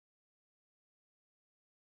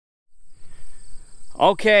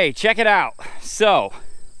Okay, check it out. So,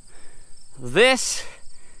 this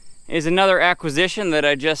is another acquisition that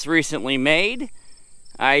I just recently made.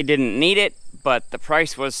 I didn't need it, but the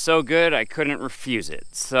price was so good I couldn't refuse it.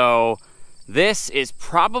 So, this is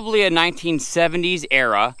probably a 1970s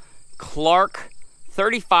era Clark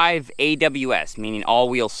 35 AWS, meaning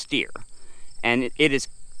all-wheel steer. And it's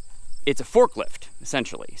a forklift,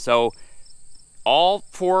 essentially. So, all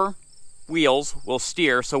four wheels will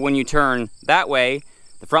steer, so when you turn that way,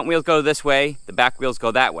 the front wheels go this way, the back wheels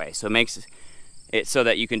go that way. So it makes it so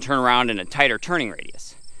that you can turn around in a tighter turning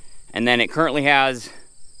radius. And then it currently has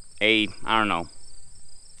a, I don't know,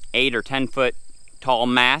 8 or 10 foot tall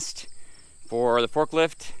mast for the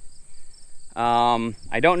forklift.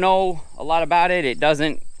 I don't know a lot about it. It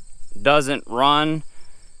doesn't run.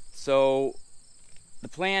 So the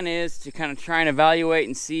plan is to kind of try and evaluate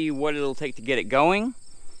and see what it'll take to get it going.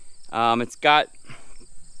 It's got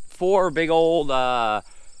 4 big old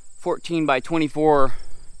 14 by 24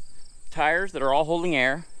 tires that are all holding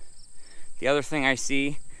air. The other thing I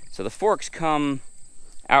see, so the forks come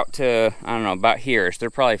out to, I don't know, about here, so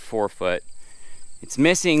they're probably 4 foot. It's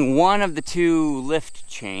missing one of the 2 lift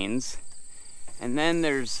chains, and then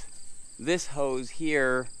there's this hose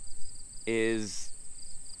here is,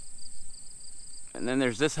 and then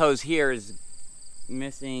there's this hose here is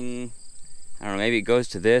missing. I don't know, maybe it goes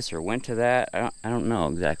to this or went to that. I don't know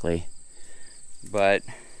exactly. But,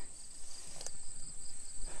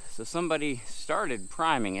 so somebody started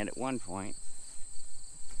priming it at one point.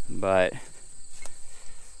 But,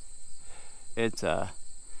 it's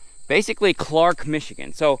basically Clark,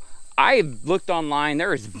 Michigan. So, I looked online.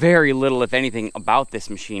 There is very little, if anything, about this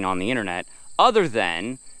machine on the internet. Other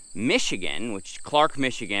than Michigan, which Clark,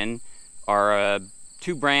 Michigan, are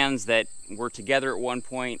 2 brands that were together at one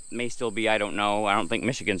point, may still be, I don't know. I don't think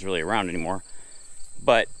Michigan's really around anymore.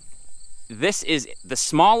 But this is the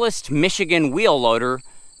smallest Michigan wheel loader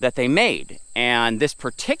that they made. And this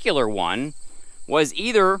particular one was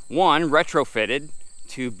either, one, retrofitted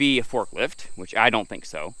to be a forklift, which I don't think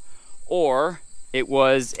so, or it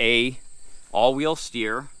was a all-wheel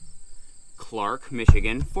steer Clark,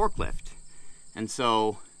 Michigan forklift. And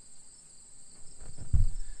so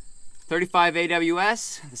 35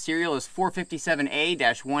 AWS, the serial is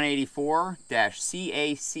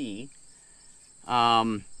 457A-184-CAC.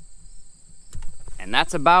 And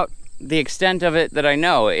that's about the extent of it that I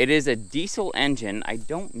know. It is a diesel engine. I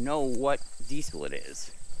don't know what diesel it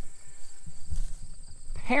is.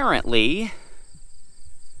 Apparently,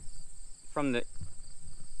 from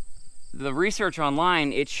the research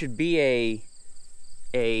online, it should be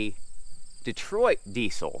a Detroit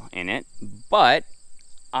diesel in it, but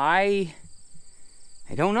I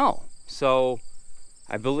don't know. So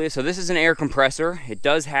I believe, so this is an air compressor. It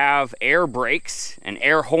does have air brakes and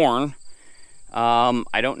air horn.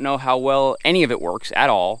 I don't know how well any of it works at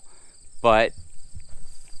all, but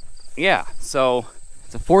yeah, so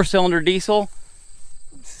it's a 4-cylinder diesel.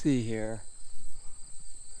 Let's see here.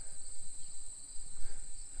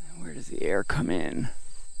 Where does the air come in?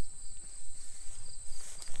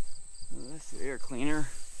 That's the air cleaner.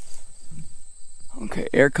 Okay,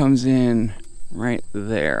 air comes in right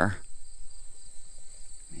there.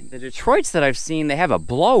 The Detroits that I've seen, they have a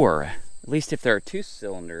blower, at least if they're a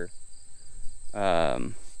 2-cylinder,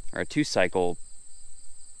 or a 2-cycle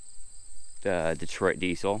Detroit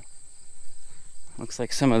diesel. Looks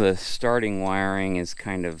like some of the starting wiring is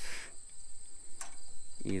kind of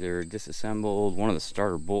either disassembled. One of the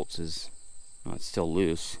starter bolts is, oh, it's still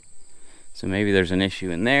loose. So maybe there's an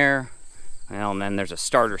issue in there. Well, and then there's a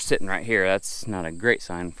starter sitting right here. That's not a great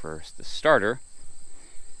sign for the starter.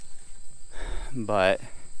 But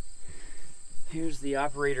here's the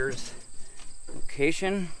operator's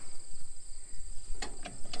location.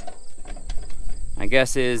 My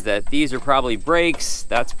guess is that these are probably brakes.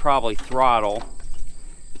 That's probably throttle.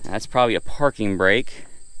 That's probably a parking brake.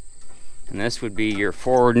 And this would be your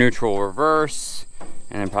forward, neutral, reverse.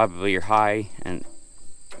 And then probably your high and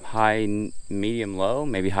high, medium, low,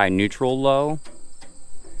 maybe high, neutral, low.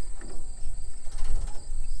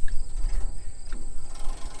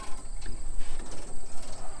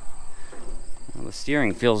 Well, the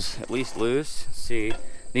steering feels at least loose. Let's see,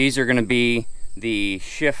 these are going to be the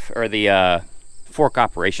shift or the fork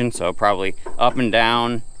operation, so probably up and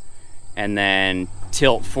down, and then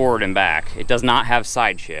tilt forward and back. It does not have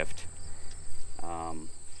side shift,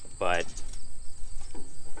 but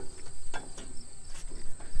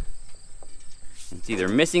it's either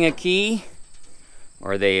missing a key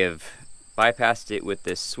or they have bypassed it with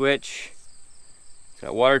this switch. It's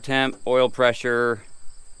got water temp, oil pressure,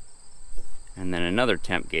 and then another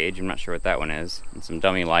temp gauge. I'm not sure what that one is, and some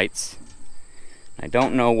dummy lights. I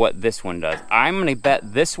don't know what this one does. I'm gonna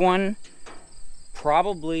bet this one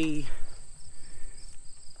probably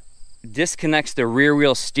disconnects the rear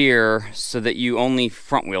wheel steer so that you only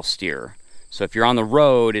front wheel steer. So if you're on the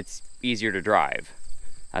road, it's easier to drive.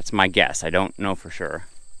 That's my guess. I don't know for sure.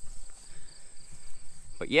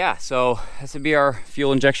 But yeah, so this would be our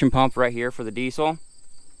fuel injection pump right here for the diesel.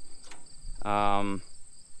 And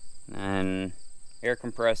air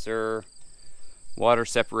compressor, water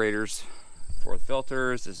separators for the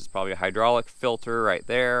filters. This is probably a hydraulic filter right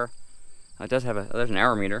there. It does have there's an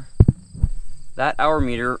hour meter. That hour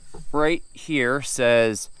meter right here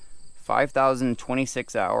says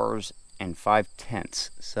 5,026 hours and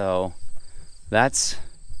 5/10. So it's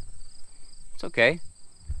okay.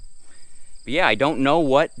 But yeah, I don't know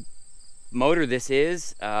what motor this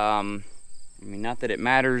is. I mean, not that it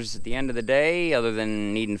matters at the end of the day, other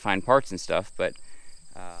than needing to find parts and stuff, but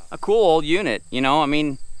a cool old unit, you know. I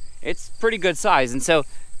mean, it's pretty good size. And so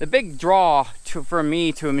the big draw for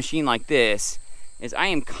me to a machine like this is I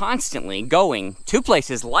am constantly going to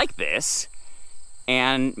places like this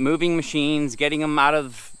and moving machines, getting them out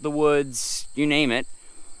of the woods, you name it.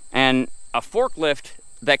 And a forklift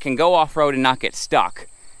that can go off-road and not get stuck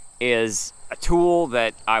is a tool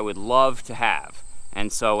that I would love to have.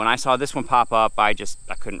 And so when I saw this one pop up, I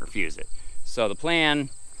couldn't refuse it. So the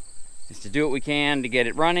plan is to do what we can to get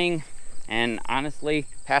it running, and honestly,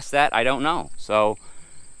 past that, I don't know. So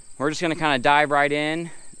we're just gonna kind of dive right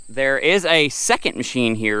in. There is a second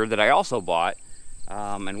machine here that I also bought,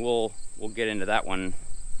 and we'll get into that one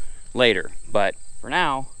later. But for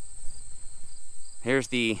now, here's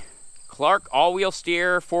the Clark all-wheel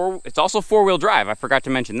steer. It's also four-wheel drive. I forgot to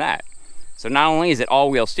mention that. So not only is it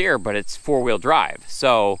all-wheel steer, but it's four-wheel drive.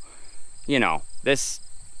 So, you know, this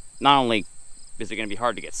not only is it going to be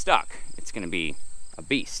hard to get stuck, it's going to be a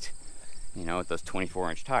beast, you know, with those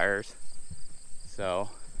 24-inch tires. So,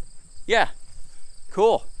 yeah,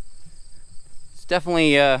 cool. It's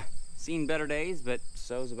definitely seen better days, but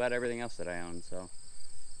so's about everything else that I own. So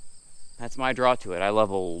that's my draw to it. I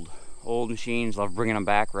love old machines, love bringing them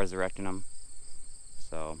back, resurrecting them.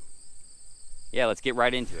 So yeah, let's get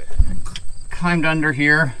right into it. Climbed under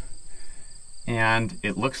here, and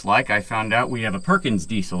it looks like I found out we have a Perkins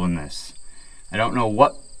diesel in this. I don't know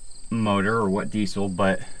what motor or what diesel,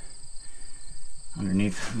 but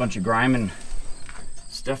underneath a bunch of grime and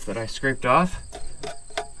stuff that I scraped off,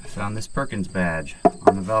 I found this Perkins badge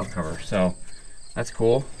on the valve cover. So that's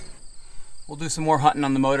cool. We'll do some more hunting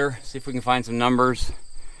on the motor, see if we can find some numbers.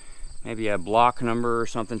 Maybe a block number or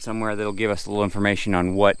something somewhere that'll give us a little information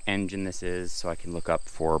on what engine this is, so I can look up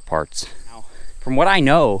for parts. Now, from what I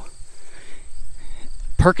know,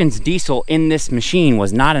 Perkins diesel in this machine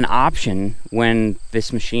was not an option when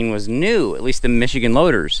this machine was new, at least the Michigan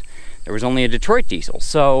loaders. There was only a Detroit diesel,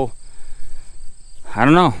 so I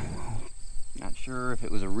don't know. Not sure if it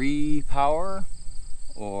was a repower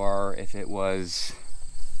or if it was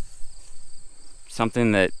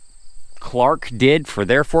something that Clark did for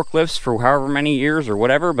their forklifts for however many years or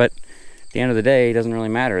whatever, but at the end of the day, it doesn't really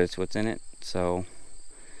matter. It's what's in it, so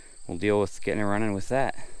we'll deal with getting it running with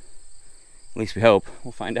that. At least we hope.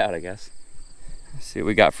 We'll find out, I guess. Let's see what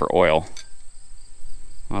we got for oil.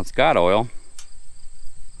 Well, it's got oil.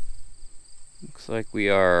 Looks like we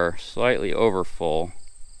are slightly over full.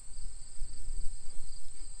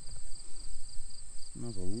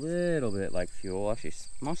 Smells a little bit like fuel. Actually,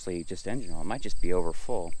 mostly just engine oil. It might just be over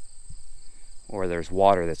full. Or there's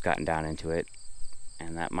water that's gotten down into it,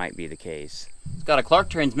 and that might be the case. It's got a Clark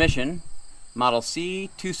transmission, model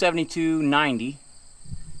C27290.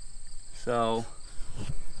 So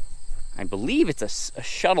I believe it's a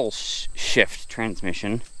shuttle shift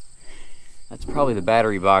transmission. That's probably the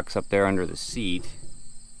battery box up there under the seat.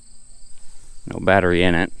 No battery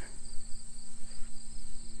in it.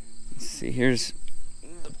 Let's see, here's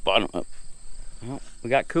the bottom up. Well, we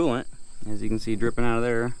got coolant, as you can see, dripping out of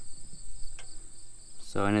there.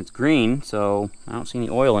 So, and it's green, so I don't see any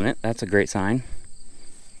oil in it. That's a great sign.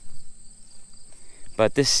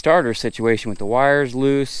 But this starter situation with the wires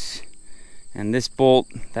loose and this bolt,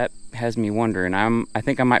 that has me wondering. I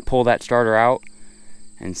think I might pull that starter out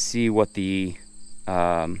and see what the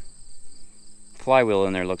flywheel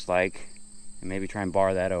in there looks like, and maybe try and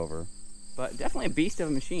bar that over. But definitely a beast of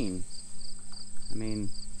a machine. I mean,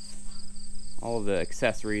 all of the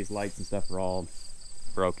accessories, lights and stuff are all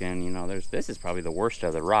broken. You know, this is probably the worst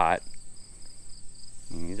of the rot.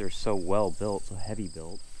 I mean, these are so well built, so heavy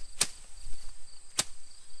built.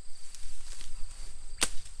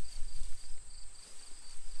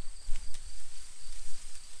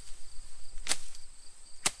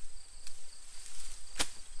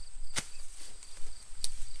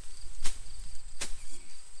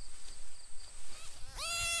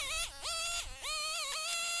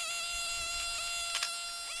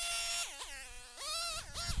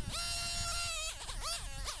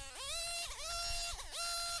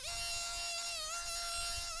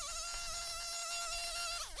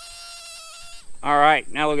 All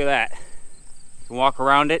right, now look at that. You can walk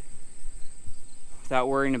around it without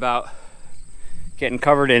worrying about getting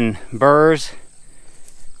covered in burrs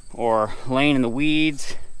or laying in the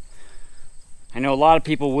weeds. I know a lot of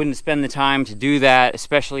people wouldn't spend the time to do that,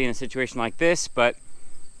 especially in a situation like this, but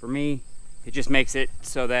for me, it just makes it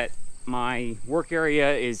so that my work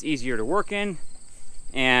area is easier to work in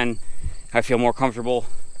and I feel more comfortable,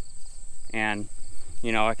 and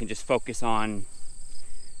you know, I can just focus on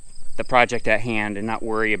the project at hand and not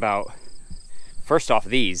worry about, first off,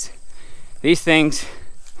 these things,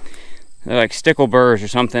 they're like stickle burrs or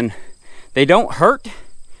something. They don't hurt,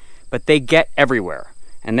 but they get everywhere.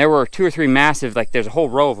 And there were 2 or 3 massive, like there's a whole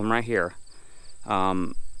row of them right here,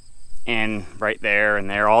 and right there and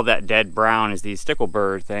there. All that dead brown is these stickle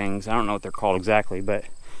burr things. I don't know what they're called exactly, but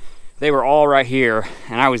they were all right here,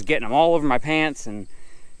 and I was getting them all over my pants, and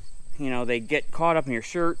you know, they get caught up in your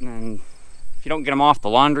shirt, and if you don't get them off, the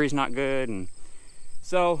laundry's not good. And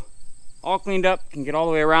so all cleaned up, can get all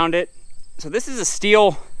the way around it. So this is a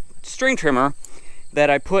steel string trimmer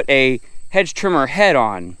that I put a hedge trimmer head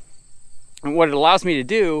on, and what it allows me to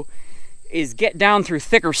do is get down through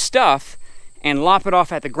thicker stuff and lop it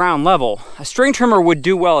off at the ground level. A string trimmer would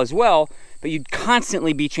do well as well, but you'd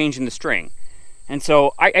constantly be changing the string. And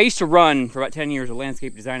so I used to run for about 10 years a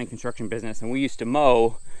landscape design and construction business, and we used to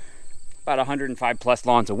mow about 105 plus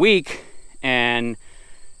lawns a week. And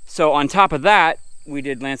so on top of that, we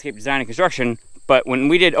did landscape design and construction, but when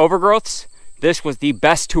we did overgrowths, this was the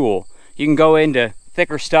best tool. You can go into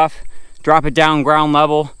thicker stuff, drop it down ground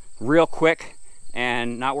level real quick,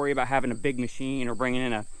 and not worry about having a big machine or bringing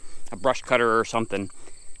in a brush cutter or something.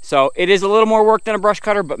 So it is a little more work than a brush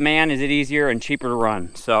cutter, but man, is it easier and cheaper to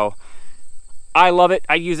run. So I love it.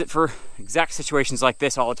 I use it for exact situations like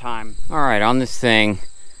this all the time. All right, on this thing,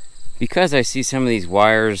 because I see some of these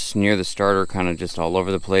wires near the starter kind of just all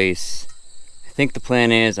over the place, I think the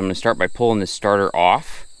plan is I'm going to start by pulling this starter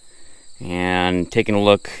off and taking a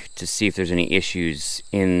look to see if there's any issues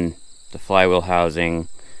in the flywheel housing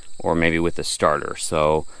or maybe with the starter.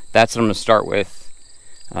 So that's what I'm going to start with,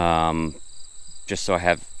 just so I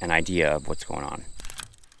have an idea of what's going on.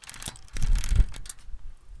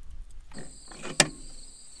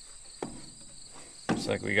 Looks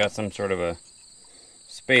like we got some sort of a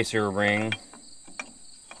spacer ring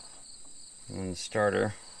on the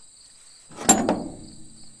starter.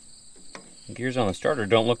 The gears on the starter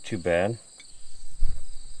don't look too bad.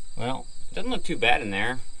 Well, it doesn't look too bad in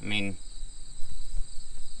there. I mean,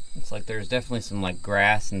 it's like there's definitely some like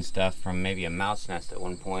grass and stuff from maybe a mouse nest at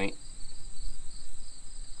one point.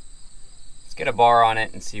 Let's get a bar on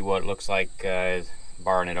it and see what it looks like,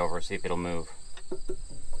 barring it over, see if it'll move.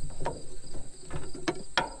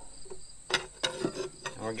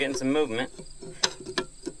 We're getting some movement.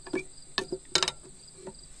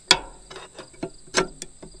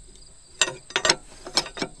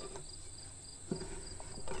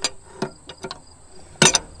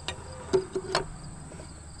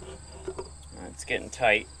 It's getting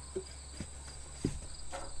tight.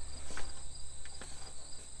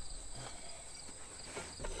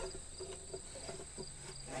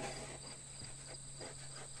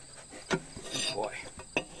 Boy.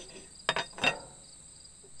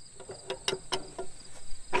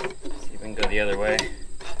 See if we can go the other way.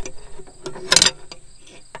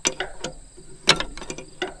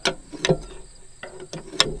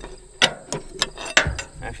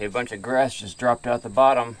 Actually, a bunch of grass just dropped out the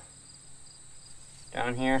bottom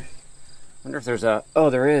down here. Wonder if there's a, oh,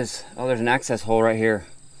 there is. Oh, there's an access hole right here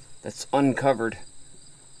that's uncovered.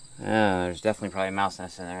 There's definitely probably a mouse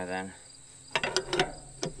nest in there then.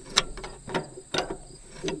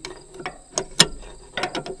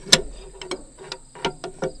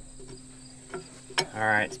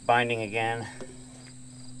 Alright, it's binding again.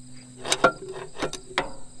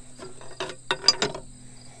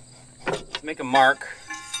 Let's make a mark.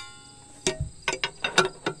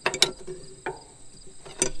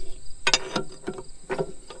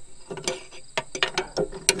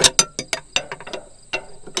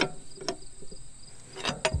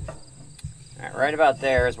 Alright, right about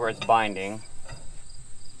there is where it's binding.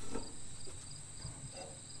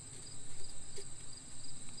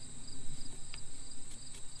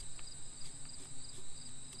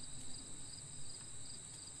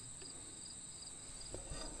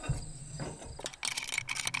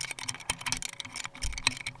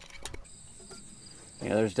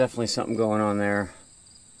 Yeah, there's definitely something going on there.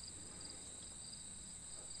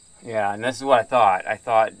 Yeah, and this is what I thought. I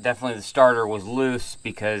thought definitely the starter was loose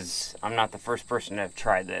because I'm not the first person to have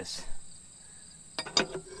tried this.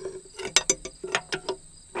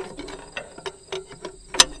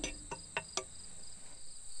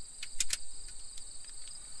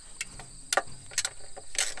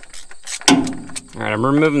 Alright,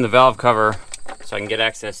 I'm removing the valve cover so I can get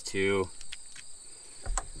access to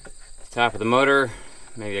the top of the motor.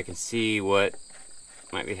 Maybe I can see what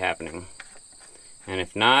might be happening. And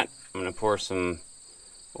if not, I'm going to pour some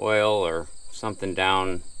oil or something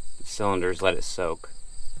down the cylinders, let it soak.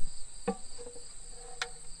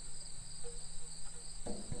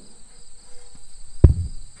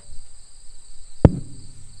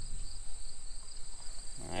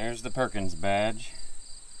 There's the Perkins badge.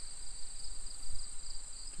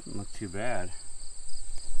 Doesn't look too bad.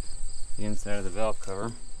 The inside of the valve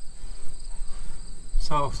cover.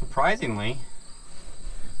 So surprisingly,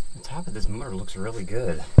 the top of this motor looks really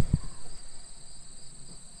good. I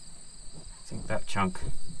think that chunk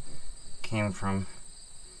came from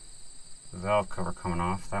the valve cover coming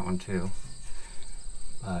off, that one too.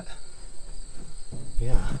 But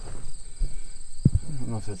yeah, I don't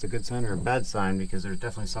know if that's a good sign or a bad sign, because there's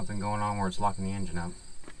definitely something going on where it's locking the engine up.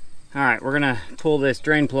 All right, we're gonna pull this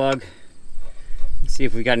drain plug and see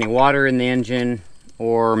if we got any water in the engine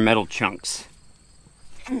or metal chunks.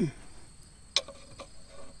 The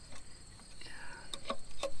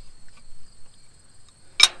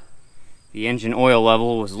engine oil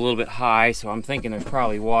level was a little bit high, so I'm thinking there's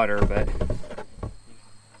probably water, but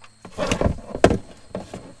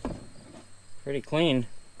pretty clean.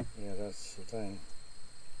 Yeah, that's the thing.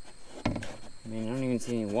 I mean, I don't even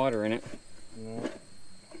see any water in it. No.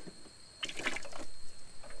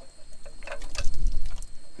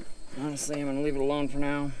 Honestly, I'm gonna leave it alone for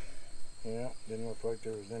now. Yeah, didn't look like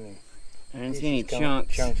there was any. I didn't see any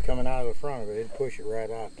chunks. Chunks coming out of the front, but it'd push it right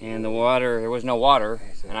out. And the water, there was no water,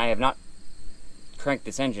 and I have not cranked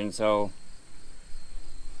this engine, so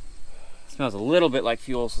it smells a little bit like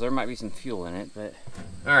fuel, so there might be some fuel in it. But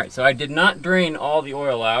all right, so I did not drain all the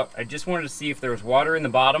oil out. I just wanted to see if there was water in the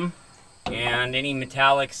bottom and any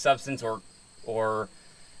metallic substance or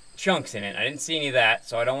chunks in it. I didn't see any of that,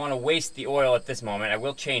 so I don't want to waste the oil at this moment. I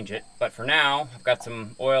will change it, but for now, I've got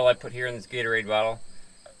some oil I put here in this Gatorade bottle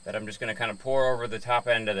that I'm just going to kind of pour over the top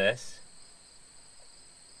end of this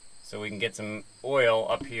so we can get some oil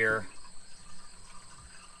up here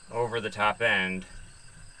over the top end.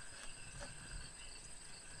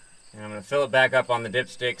 And I'm going to fill it back up on the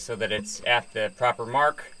dipstick so that it's at the proper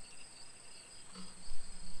mark.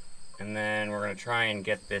 And then we're going to try and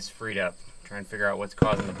get this freed up. Try and figure out what's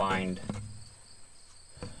causing the bind.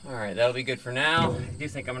 Alright, that'll be good for now. I do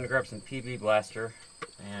think I'm going to grab some PB Blaster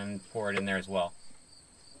and pour it in there as well.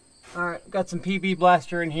 Alright, got some PB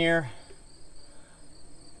Blaster in here.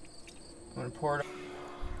 I'm going to pour it.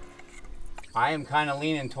 I am kind of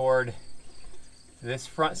leaning toward this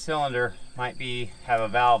front cylinder might have a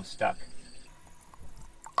valve stuck.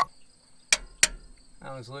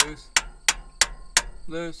 That one's loose.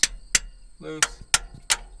 Loose. Loose.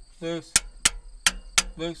 Loose.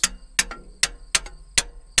 Loose.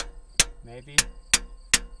 Maybe.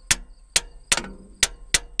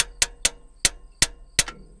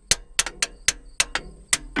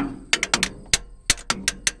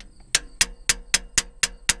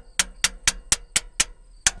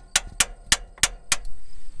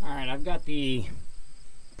 Alright, I've got the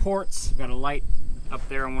ports. I've got a light up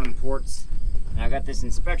there on one of the ports. And I got this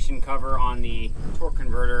inspection cover on the torque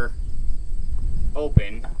converter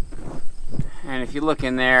open. And if you look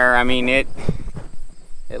in there, I mean, it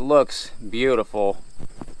looks beautiful.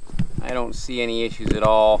 I don't see any issues at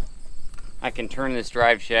all. I can turn this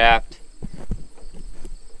drive shaft.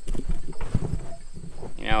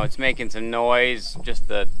 You know, it's making some noise, just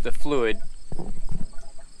the fluid.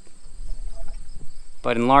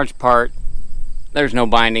 But in large part, there's no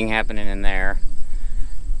binding happening in there.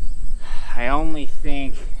 I only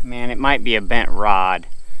think, man, it might be a bent rod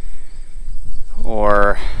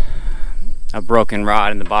or a broken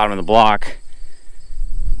rod in the bottom of the block,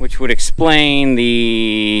 which would explain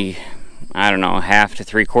the, I don't know, 1/2 to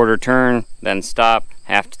 3/4 turn, then stop,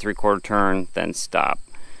 1/2 to 3/4 turn, then stop.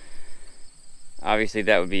 Obviously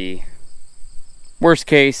that would be worst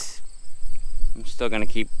case. I'm still going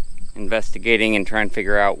to keep investigating and try and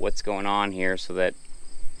figure out what's going on here, so that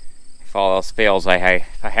if all else fails, if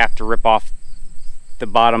I have to rip off the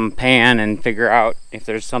bottom pan and figure out if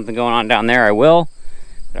there's something going on down there, I will.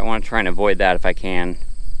 But I want to try and avoid that if I can.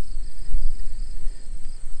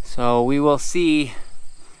 So we will see.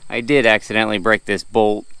 I did accidentally break this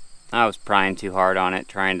bolt. I was prying too hard on it,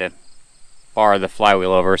 trying to bar the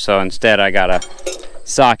flywheel over, so instead I got a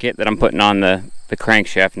socket that I'm putting on the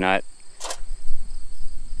crankshaft nut.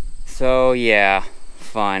 So yeah,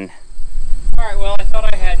 fun. Alright, well, I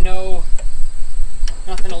thought I had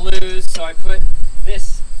nothing to lose, so I put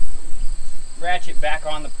this ratchet back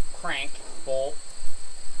on the crank bolt,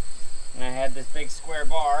 and I had this big square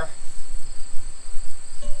bar,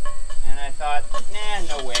 I thought,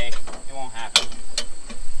 nah, no way, it won't happen.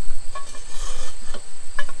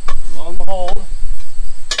 And lo and behold,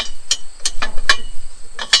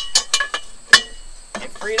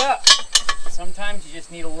 it freed up. Sometimes you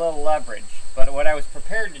just need a little leverage, but what I was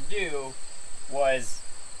prepared to do was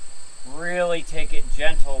really take it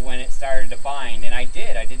gentle when it started to bind, and I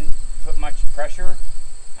did. I didn't put much pressure.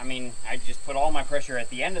 I mean, I just put all my pressure at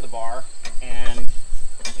the end of the bar, and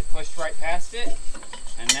it pushed right past it,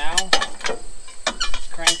 and now it's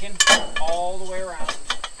cranking all the way around.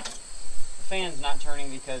 The fan's not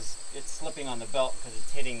turning because it's slipping on the belt because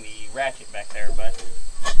it's hitting the ratchet back there, but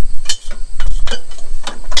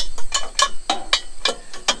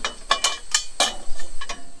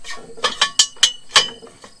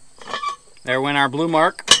there went our blue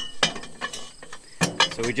mark.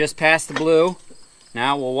 So we just passed the blue.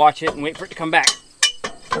 Now we'll watch it and wait for it to come back.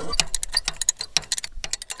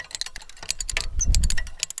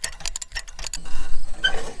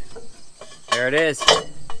 There it is.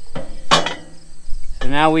 So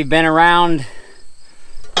now we've been around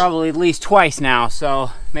probably at least twice now,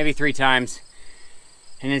 so maybe 3 times.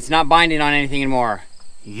 And it's not binding on anything anymore.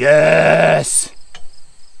 Yes!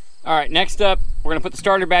 All right, next up, we're gonna put the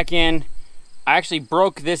starter back in. I actually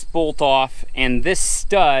broke this bolt off, and this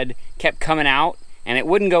stud kept coming out, and it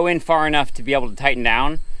wouldn't go in far enough to be able to tighten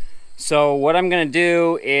down. So what I'm gonna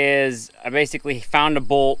do is I basically found a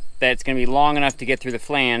bolt that's gonna be long enough to get through the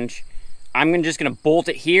flange. I'm just gonna bolt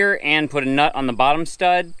it here and put a nut on the bottom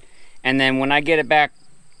stud, and then when I get it back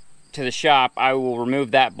to the shop, I will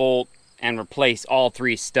remove that bolt and replace all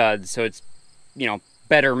 3 studs so it's, you know,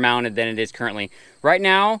 better mounted than it is currently. Right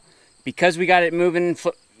now, because we got it moving,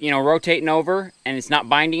 you know, rotating over, and it's not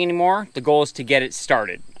binding anymore, the goal is to get it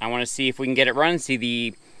started. I want to see if we can get it running,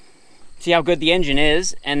 see how good the engine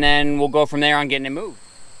is, and then we'll go from there on getting it moved.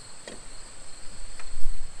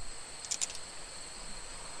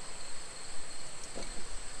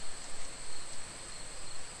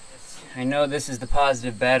 I know this is the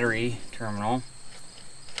positive battery terminal.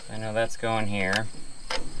 I know that's going here.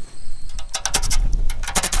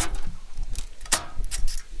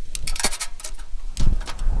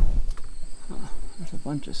 There's a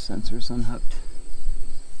bunch of sensors unhooked.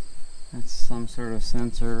 That's some sort of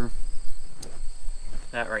sensor.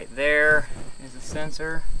 That right there is a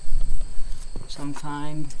sensor of some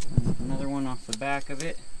kind. And another one off the back of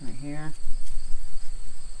it, right here.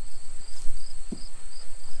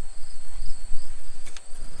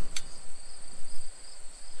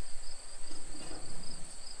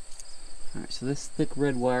 Alright, so this thick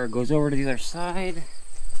red wire goes over to the other side.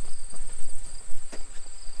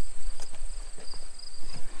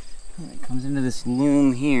 And it comes into this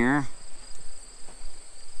loom here.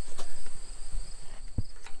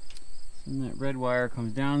 And that red wire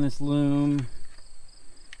comes down this loom.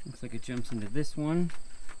 Looks like it jumps into this one.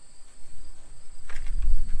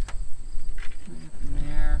 Right up in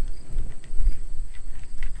there.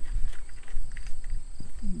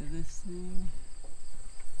 Into this thing.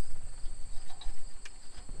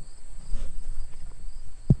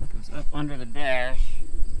 Goes up under the dash.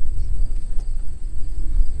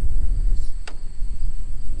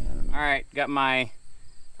 Alright, got my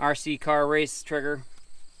RC car race trigger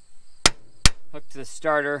hooked to the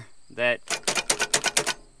starter that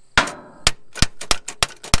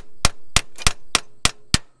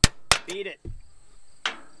beat it.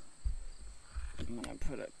 I'm gonna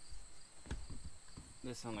put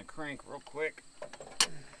this on the crank real quick.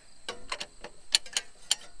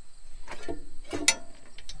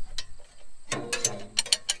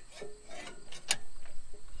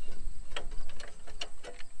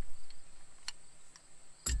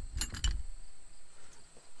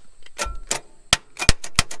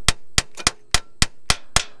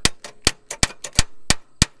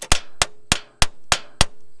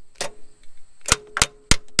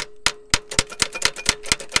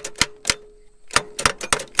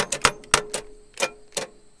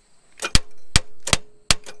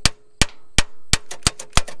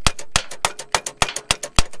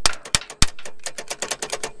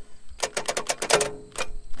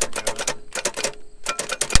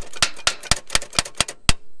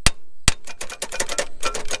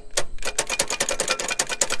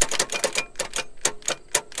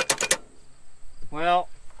 Well,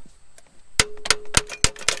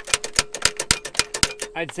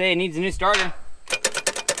 I'd say it needs a new starter.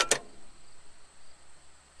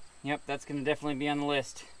 Yep, that's going to definitely be on the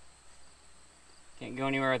list. Can't go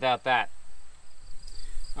anywhere without that.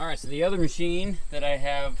 Alright, so the other machine that I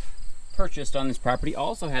have purchased on this property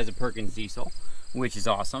also has a Perkins diesel, which is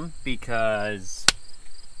awesome because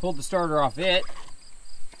pulled the starter off it.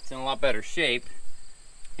 It's in a lot better shape.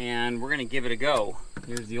 and we're gonna give it a go.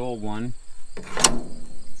 Here's the old one.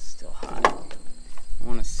 It's still hot. I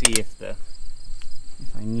want to see if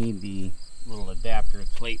I need the little adapter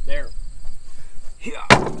plate there. Yeah.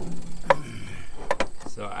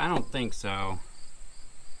 So I don't think so.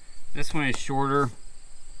 This one is shorter.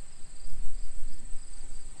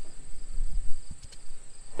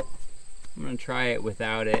 I'm gonna try it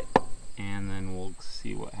without it, and then we'll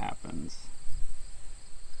see what happens.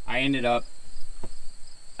 I ended up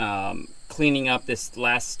cleaning up this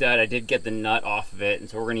last stud. I did get the nut off of it, and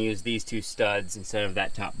so we're gonna use these two studs instead of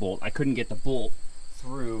that top bolt. I couldn't get the bolt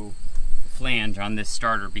through the flange on this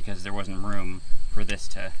starter because there wasn't room for this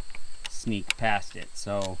to sneak past it.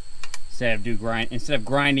 So instead of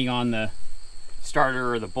grinding on the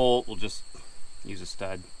starter or the bolt, we'll just use a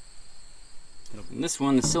stud. And this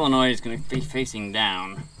one, the solenoid is going to be facing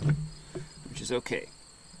down, which is okay.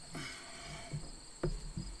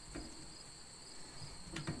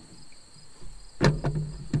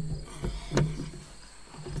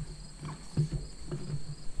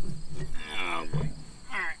 Oh boy.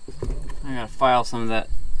 Alright. I gotta file some of that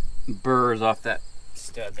burrs off that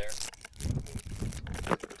stud there.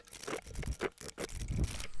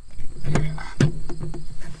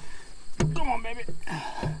 Come on, baby.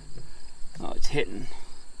 Oh, it's hitting.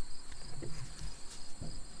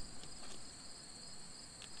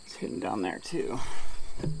 It's hitting down there too.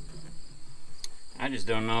 I just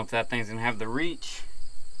don't know if that thing's gonna have the reach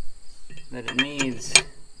that it needs.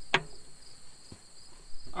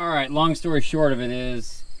 Alright, long story short of it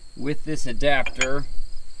is, with this adapter,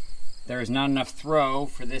 there is not enough throw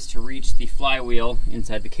for this to reach the flywheel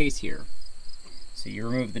inside the case here. So you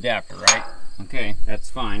remove the adapter, right? Okay, that's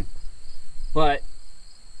fine. But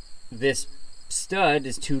this stud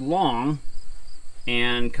is too long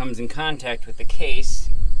and comes in contact with the case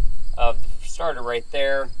of the starter right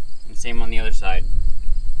there, and same on the other side.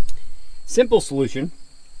 Simple solution,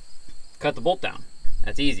 cut the bolt down.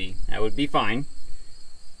 That's easy, that would be fine.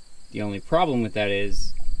 The only problem with that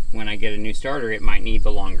is when I get a new starter, it might need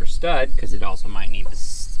the longer stud because it also might need the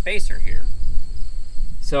spacer here.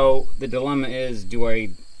 So the dilemma is, do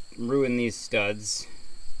I ruin these studs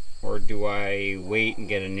or do I wait and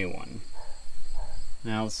get a new one?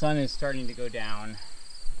 Now the sun is starting to go down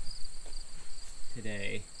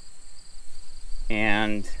today,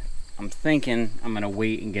 and I'm thinking I'm gonna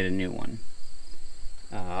wait and get a new one,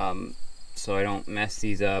 so I don't mess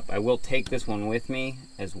these up. I will take this one with me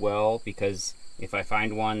as well, because if I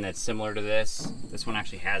find one that's similar to this one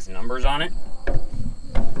actually has numbers on it,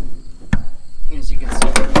 as you can see.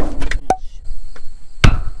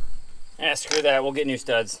 Yeah, screw that, we'll get new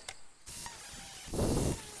studs.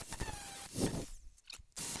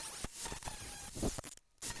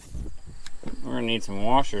 We're gonna need some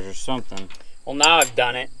washers or something. Well, now I've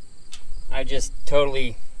done it. I just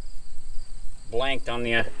totally blanked on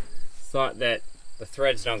the thought that the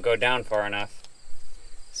threads don't go down far enough.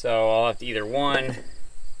 So I'll have to either one,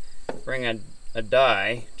 bring a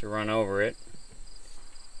die to run over it,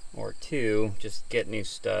 or two, just get new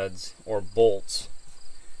studs or bolts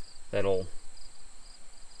that'll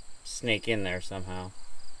snake in there somehow.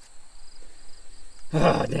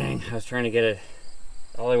 Oh dang, I was trying to get it.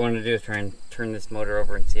 All I wanted to do is try and turn this motor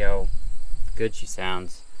over and see how good she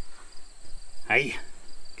sounds. Hey,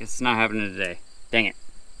 guess it's not happening today. Dang it.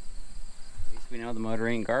 At least we know the motor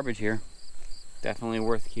ain't garbage here. Definitely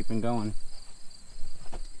worth keeping going.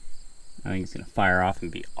 I think it's gonna fire off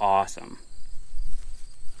and be awesome.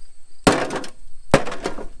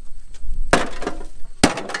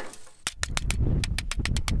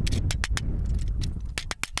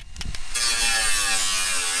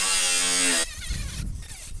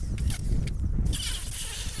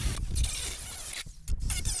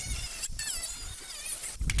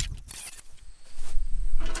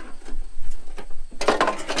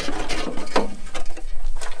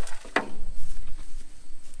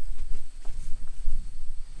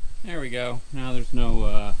 There we go. Now there's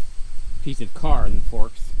no piece of car in the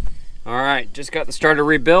forks. Alright, just got the starter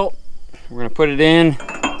rebuilt. We're going to put it in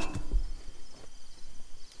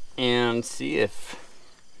and see if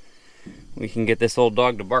we can get this old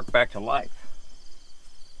dog to bark back to life.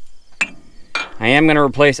 I am going to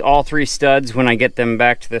replace all three studs when I get them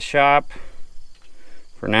back to the shop.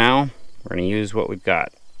 For now, we're going to use what we've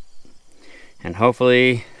got. And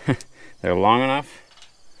hopefully they're long enough.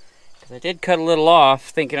 I did cut a little off,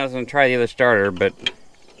 thinking I was going to try the other starter, but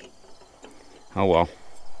oh well.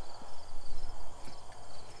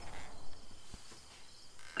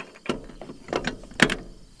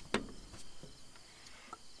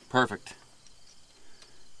 Perfect.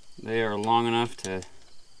 They are long enough to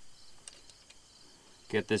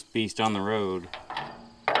get this beast on the road.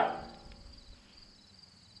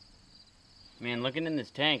 man, looking in this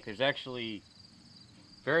tank, there's actually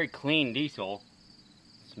very clean diesel.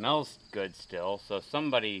 Smells good still, so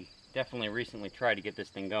somebody definitely recently tried to get this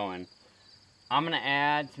thing going. I'm gonna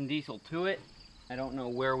add some diesel to it. I don't know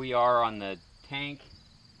where we are on the tank.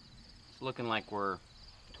 It's looking like we're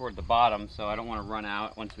toward the bottom, so I don't want to run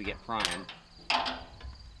out once we get primed.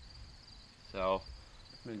 So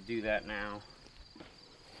I'm gonna do that now.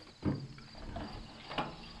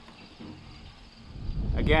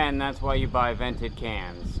 Again, that's why you buy vented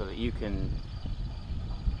cans, so that you can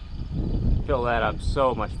fill that up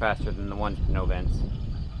so much faster than the ones with no vents.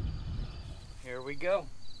 Here we go.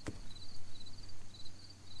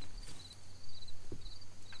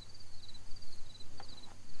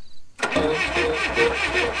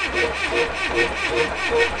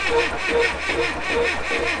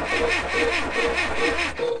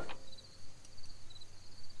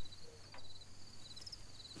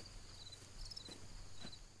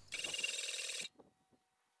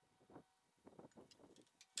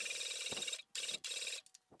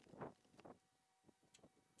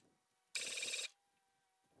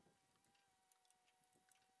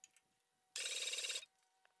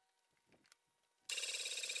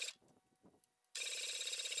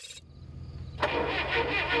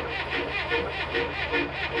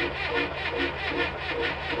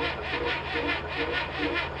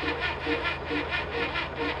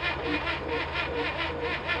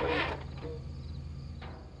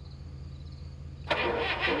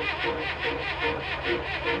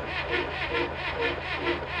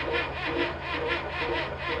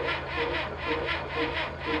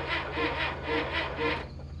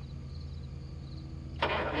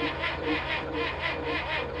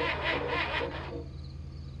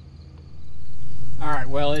 Alright,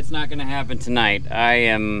 well, it's not going to happen tonight.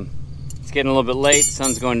 It's getting a little bit late, the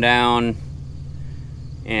sun's going down,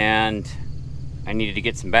 and I needed to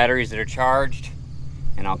get some batteries that are charged,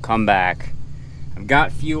 and I'll come back. I've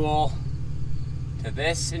got fuel to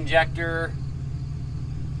this injector,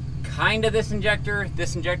 kind of this injector.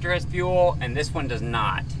 This injector has fuel, and this one does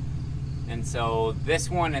not. And so this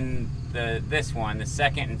one and this one, the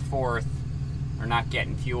second and fourth, are not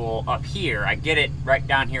getting fuel up here. I get it right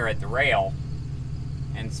down here at the rail.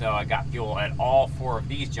 And so I got fuel at all 4 of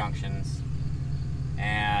these junctions.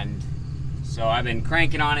 And so I've been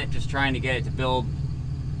cranking on it, just trying to get it to build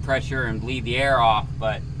pressure and bleed the air off.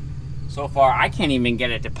 But so far, I can't even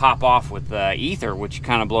get it to pop off with the ether, which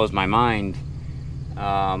kind of blows my mind.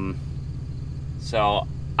 So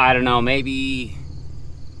I don't know, maybe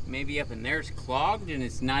up in there's clogged and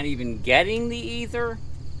it's not even getting the ether.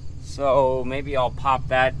 So maybe I'll pop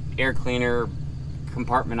that air cleaner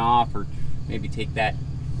compartment off, or maybe take that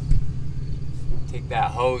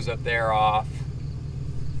hose up there off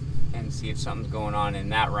and see if something's going on in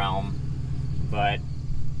that realm. But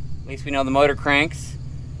at least we know the motor cranks.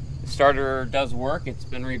 The starter does work. It's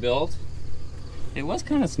been rebuilt. It was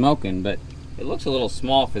kind of smoking, but it looks a little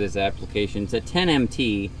small for this application. It's a 10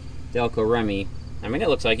 MT Delco Remy. I mean, it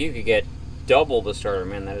looks like you could get double the starter.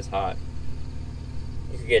 Man, that is hot.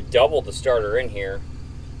 You could get double the starter in here.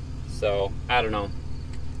 So I don't know.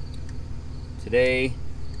 Today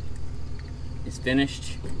is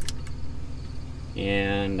finished,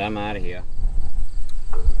 and I'm out of here.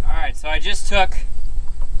 Alright, so I just took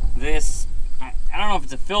this, I don't know if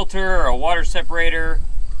it's a filter or a water separator,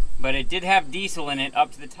 but it did have diesel in it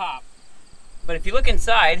up to the top. But if you look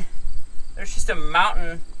inside, there's just a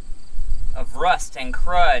mountain of rust and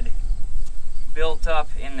crud built up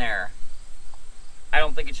in there. I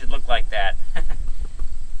don't think it should look like that.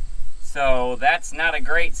 So that's not a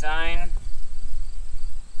great sign.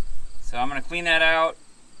 So I'm gonna clean that out.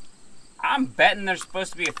 I'm betting there's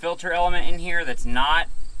supposed to be a filter element in here that's not.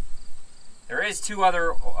 There is 2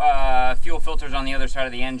 other fuel filters on the other side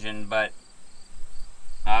of the engine, but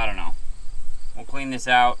I don't know. We'll clean this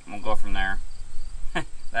out and we'll go from there.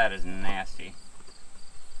 That is nasty.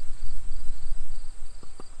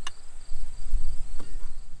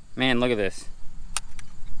 Man, look at this.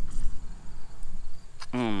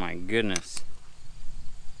 Oh my goodness.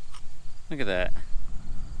 Look at that.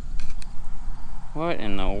 What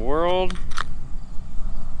in the world?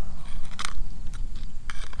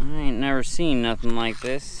 I ain't never seen nothing like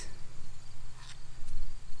this.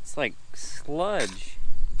 It's like sludge.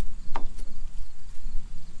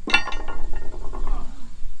 Look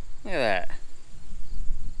at that.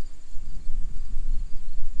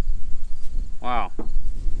 Wow.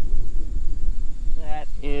 That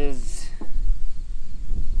is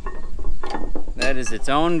its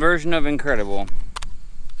own version of incredible.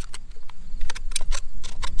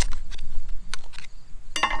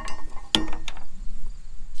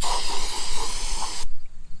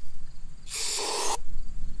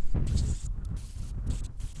 I'm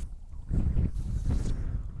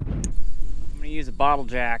gonna use a bottle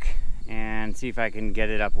jack and see if I can get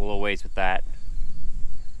it up a little ways with that.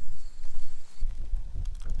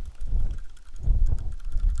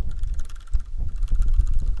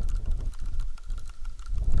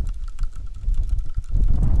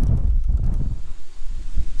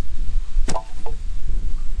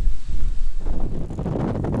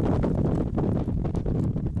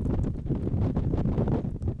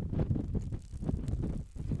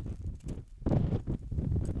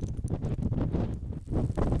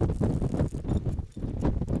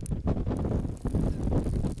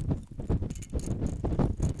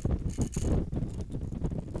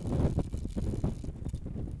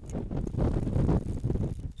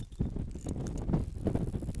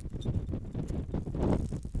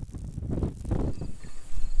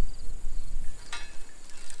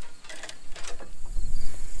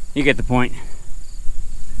 You get the point.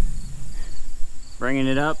 Bringing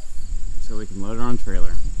it up so we can load it on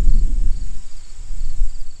trailer.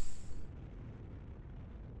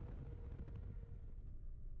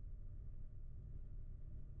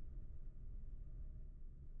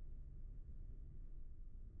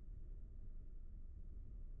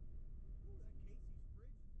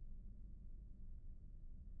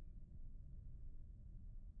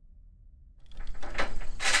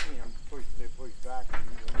 They push back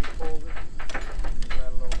and when you fold it, you let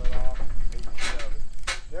a little bit off, maybe shove it.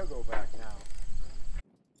 They'll go back now.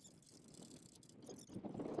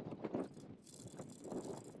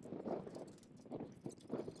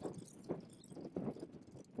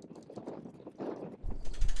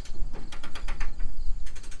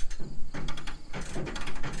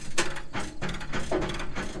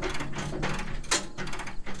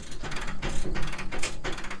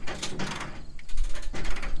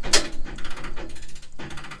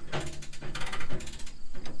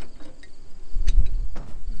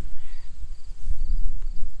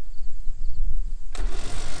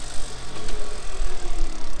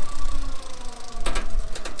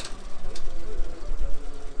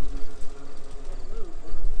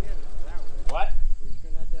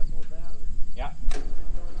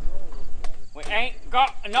 Ain't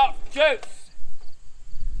got enough juice.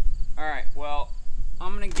 All right, well,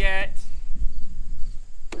 I'm gonna get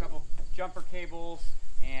a couple jumper cables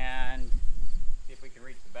and see if we can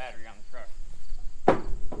reach the battery on the truck.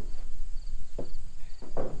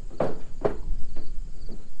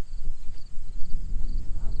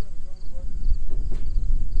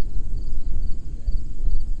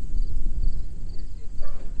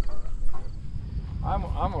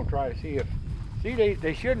 I'm gonna try to see if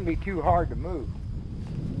they shouldn't be too hard to move.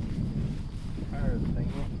 There's the thing.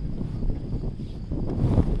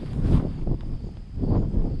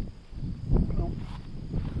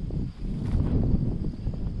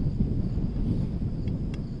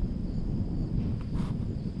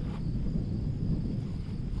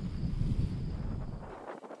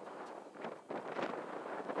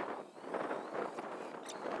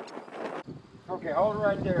 Okay, hold it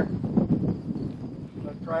right there.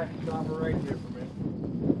 Let's try to stop it right there for a minute.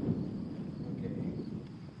 Okay.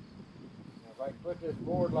 Now if I put this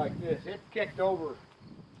board like this, it kicked over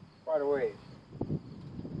quite a ways.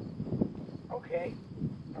 Okay.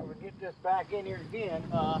 I'm gonna get this back in here again.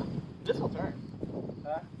 This will turn.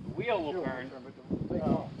 The wheel will turn.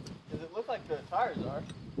 Does it look like the tires are?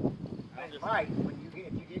 It might. When you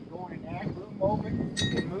get going in that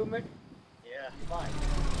movement, Yeah. you might.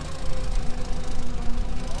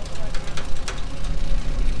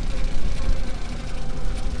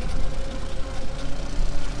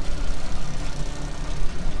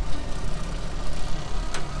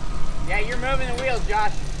 Yeah, you're moving the wheels,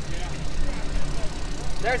 Josh. Yeah.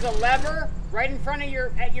 There's a lever right in front of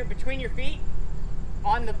between your feet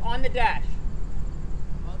on the dash.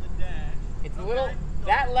 On the dash. It's a little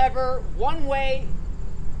that lever one way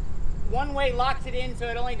locks it in so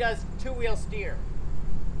it only does two-wheel steer.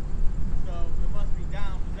 So it must be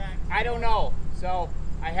down to that. I don't know. So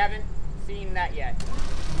I haven't seen that yet.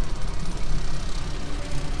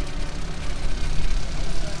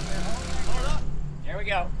 Hold up. There we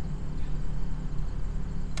go.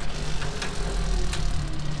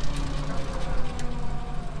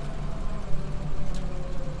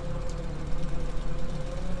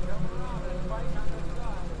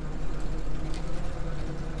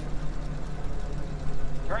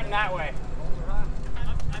 Turn that way.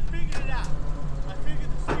 I figured it out. I figured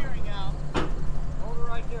the steering out. Hold it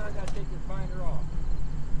right there. I gotta take your binder off.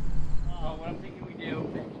 Well, what I'm thinking we do,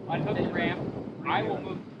 unhook the ramp. I will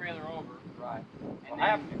move the trailer over. Right. And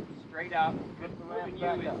then straight up. Lift the Moving ramp you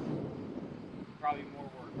back is up. probably more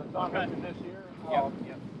work. Let's unhook this here. Yep. Oh,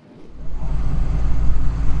 Yep.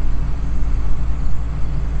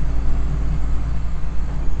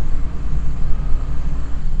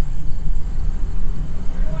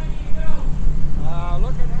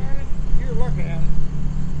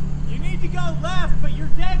 go left, but you're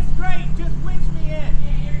dead straight. Just winch me in.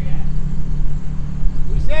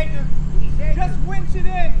 He said Just winch it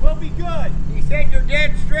in. We'll be good. he said you're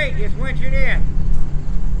dead straight. Just winch it in.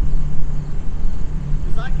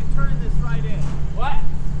 Because I can turn this right in. What?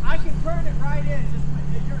 I can turn it right in. Just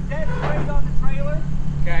you're dead straight on the trailer.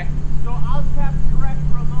 Okay. So I'll just have to correct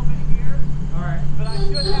for a moment here. All right. But I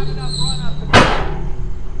should have enough run up the back.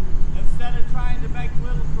 Instead of trying to make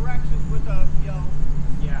little corrections with a, you know,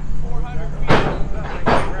 Yeah. 400 feet.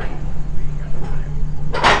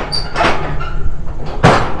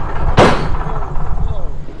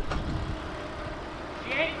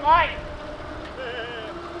 She ain't light.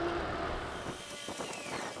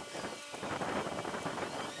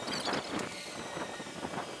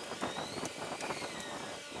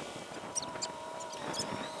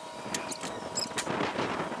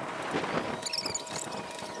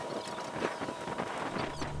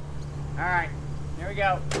 All right, here we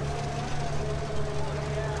go.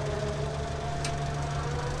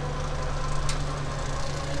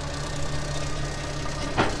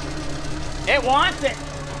 It wants it.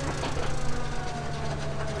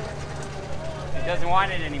 It doesn't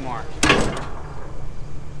want it anymore.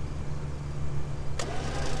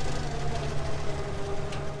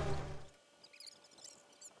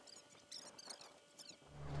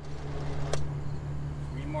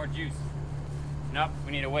 We need more juice. Nope,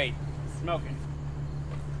 we need to wait. It's smoking.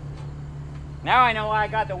 Now I know why I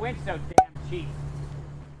got the winch so damn cheap.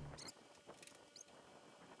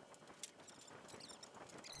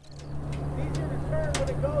 Easier to turn when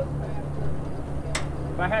it goes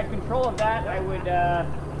faster. If I had control of that, I would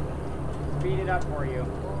speed it up for you.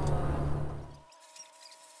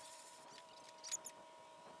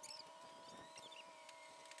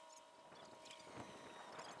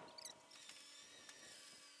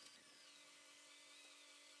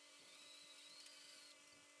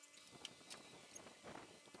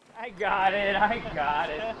 I got it, I got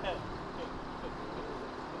it.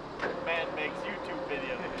 Man makes YouTube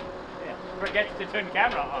videos. Forgets to turn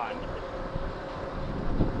camera on.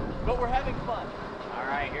 But we're having fun. All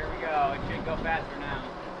right, here we go. It should go faster now.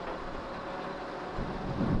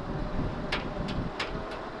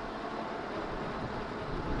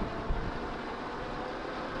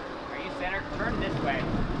 Are you center? Turn this way.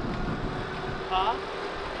 Huh?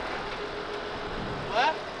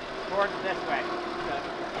 Left? Towards this way.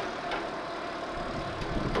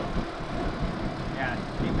 Yeah,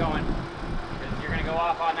 keep going. Because you're going to go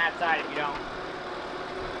off on that side if you don't.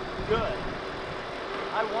 Good.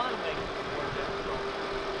 I want to make it more difficult.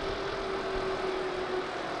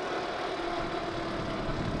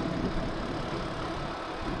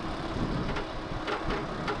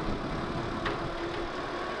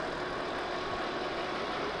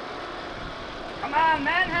 Come on,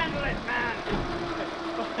 manhandle it, man!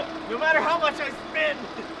 No matter how much I spin,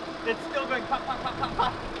 it's still going pop, pop, pop, pop,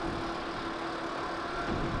 pop.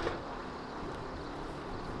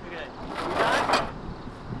 Look at it. You done?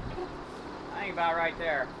 I think about right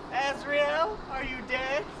there. Azrael, are you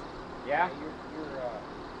dead? Yeah?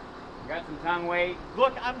 You got some tongue weight?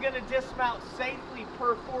 Look, I'm going to dismount safely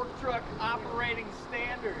per fork truck operating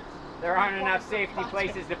standards. There aren't enough safety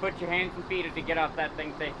places to put your hands and feet to get off that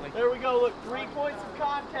thing safely. There we go. Look, 3 points of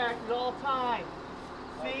contact at all times.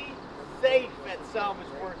 See? Safe at Salvage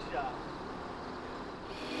Workshop.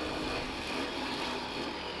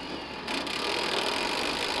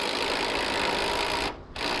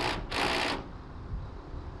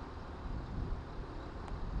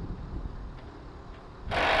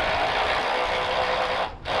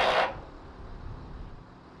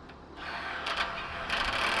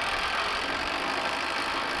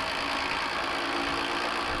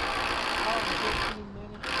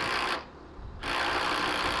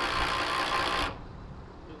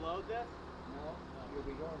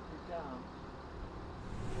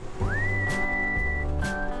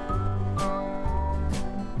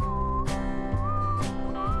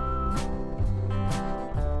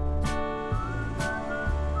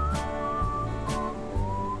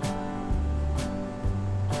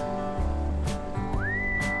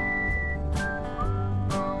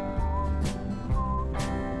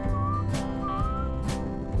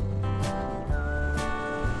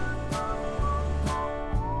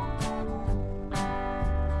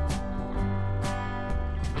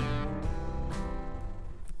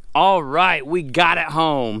 All right, we got it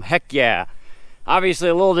home. Heck yeah. Obviously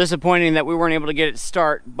a little disappointing that we weren't able to get it to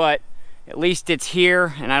start, but at least it's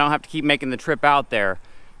here and I don't have to keep making the trip out there.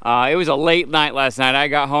 It was a late night last night. I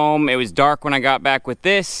got home, it was dark when I got back with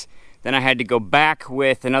this. Then I had to go back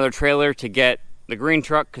with another trailer to get the green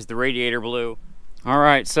truck because the radiator blew. All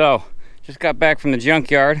right, so just got back from the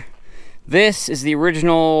junkyard. This is the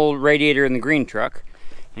original radiator in the green truck,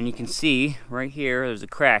 and you can see right here there's a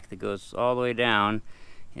crack that goes all the way down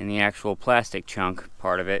in the actual plastic chunk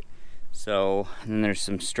part of it. So, and then there's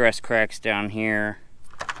some stress cracks down here.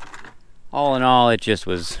 All in all, it just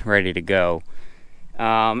was ready to go.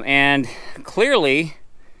 And clearly,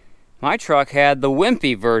 my truck had the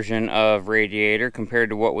wimpy version of radiator compared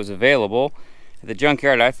to what was available. At the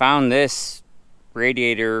junkyard, I found this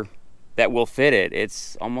radiator that will fit it.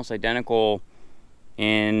 It's almost identical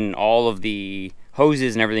in all of the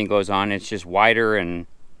hoses and everything goes on. It's just wider, and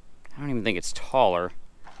I don't even think it's taller.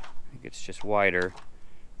 I think it's just wider.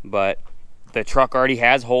 But the truck already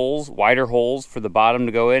has holes, wider holes for the bottom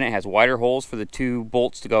to go in. It has wider holes for the 2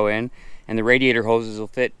 bolts to go in, and the radiator hoses will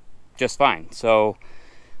fit just fine. So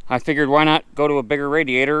I figured, why not go to a bigger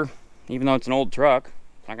radiator, even though it's an old truck.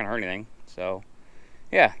 It's not gonna hurt anything. So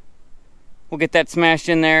yeah, we'll get that smashed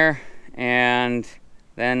in there and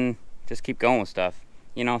then just keep going with stuff.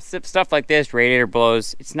 You know, stuff like this, radiator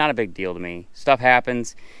blows, it's not a big deal to me. Stuff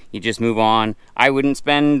happens, you just move on. I wouldn't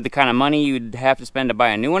spend the kind of money you'd have to spend to buy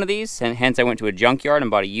a new one of these, and hence I went to a junkyard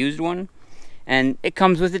and bought a used one. And it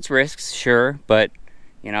comes with its risks, sure, but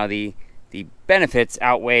you know, the benefits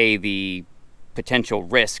outweigh the potential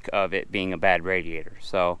risk of it being a bad radiator.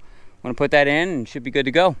 So I'm gonna put that in and should be good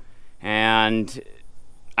to go. And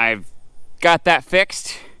I've got that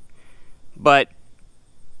fixed, but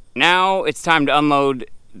now it's time to unload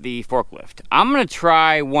the forklift. I'm gonna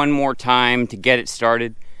try one more time to get it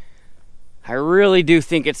started. I really do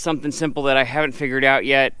think it's something simple that I haven't figured out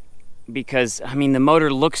yet, because I mean, the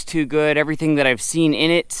motor looks too good. Everything that I've seen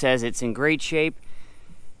in it says it's in great shape.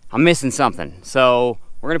 I'm missing something. So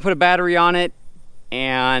we're gonna put a battery on it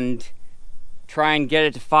and try and get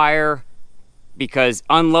it to fire, because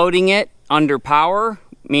unloading it under power,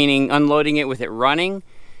 meaning unloading it with it running,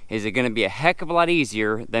 is it going to be a heck of a lot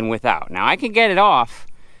easier than without. Now I can get it off,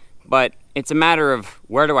 but it's a matter of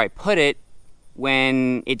where do I put it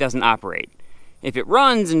when it doesn't operate. If it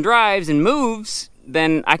runs and drives and moves,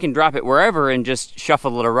 then I can drop it wherever and just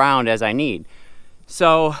shuffle it around as I need.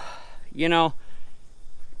 So, you know,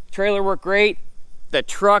 trailer worked great. The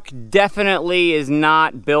truck definitely is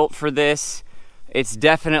not built for this. It's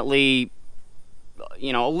definitely,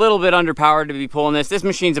 you know, a little bit underpowered to be pulling this. This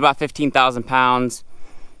machine's about 15,000 pounds.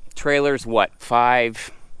 Trailer's what,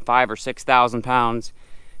 5 or 6,000 pounds.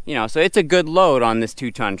 You know, so it's a good load on this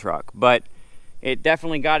 2-ton truck, but it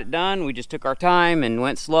definitely got it done. We just took our time and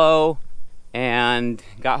went slow and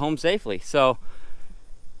got home safely. So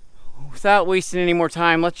without wasting any more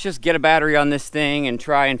time, let's just get a battery on this thing and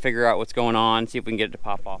try and figure out what's going on, see if we can get it to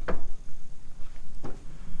pop off.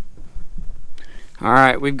 All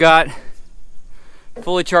right, we've got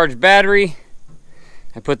fully charged battery.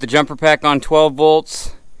 I put the jumper pack on 12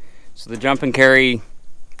 volts, so the jump and carry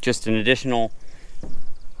just an additional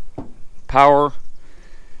power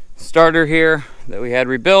starter here that we had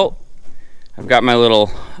rebuilt. I've got my little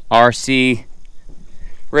RC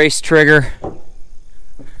race trigger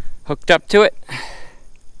hooked up to it,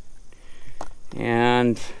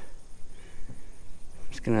 and I'm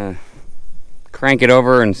just gonna crank it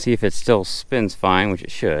over and see if it still spins fine, which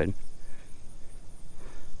it should.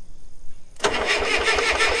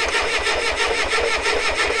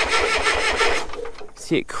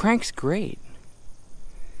 See, it cranks great.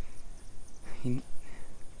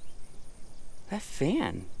 That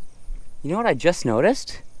fan, you know what I just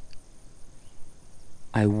noticed?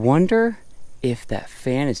 I wonder if that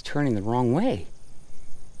fan is turning the wrong way.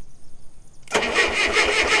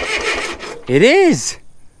 It is!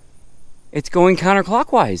 It's going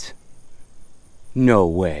counterclockwise. No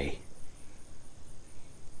way.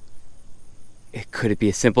 Could it be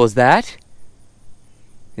as simple as that?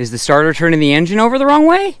 Is the starter turning the engine over the wrong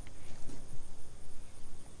way?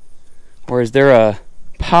 Or is there a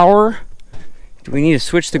power? Do we need to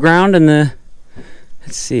switch the ground in the...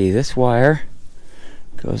 Let's see, this wire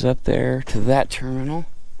goes up there to that terminal.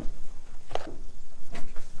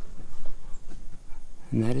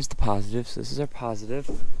 And that is the positive, so this is our positive.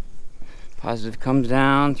 Positive comes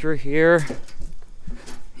down through here.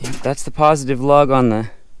 Yep, that's the positive lug on the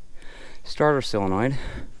starter solenoid.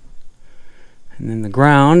 And then the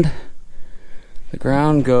ground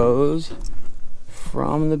goes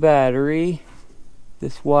from the battery,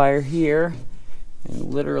 this wire here,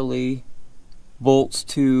 and literally bolts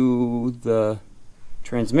to the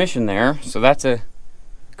transmission there. So that's a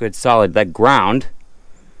good solid, that ground.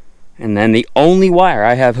 And then the only wire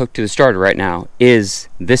I have hooked to the starter right now is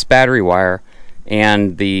this battery wire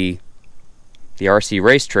and the RC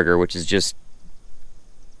race trigger, which is just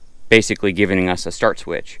basically giving us a start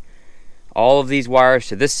switch. all of these wires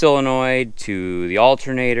to this solenoid, to the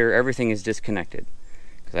alternator, everything is disconnected.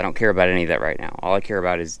 Because I don't care about any of that right now. All I care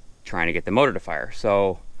about is trying to get the motor to fire.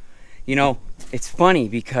 So, you know, it's funny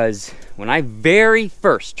because when I very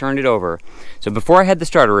first turned it over, so before I had the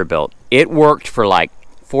starter rebuilt, it worked for like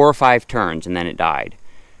 4 or 5 turns and then it died.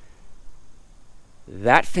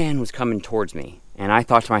 That fan was coming towards me, and I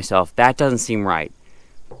thought to myself, that doesn't seem right.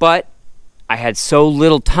 But I had so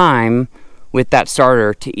little time with that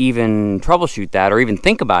starter to even troubleshoot that or even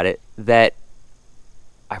think about it that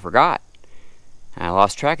I forgot. I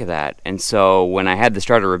lost track of that. And so when I had the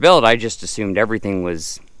starter rebuilt, I just assumed everything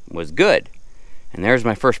was good. And there's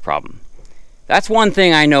my first problem. That's one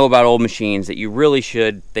thing I know about old machines that you really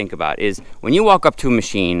should think about is when you walk up to a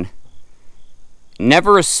machine,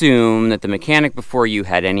 never assume that the mechanic before you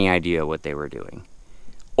had any idea what they were doing.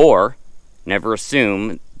 Or never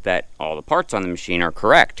assume that all the parts on the machine are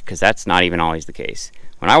correct, because that's not even always the case.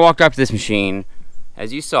 When I walked up to this machine,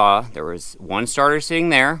 as you saw, there was one starter sitting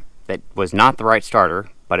there that was not the right starter,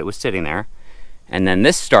 but it was sitting there. And then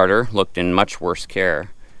this starter looked in much worse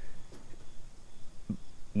care.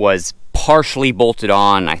 Was partially bolted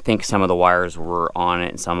on. I think some of the wires were on it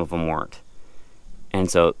and some of them weren't. And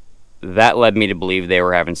so that led me to believe they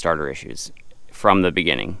were having starter issues from the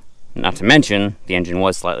beginning. Not to mention, the engine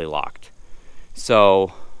was slightly locked.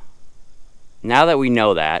 So, now that we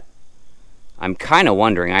know that, I'm kind of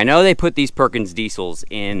wondering. I know they put these Perkins diesels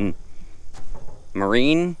in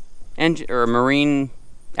marine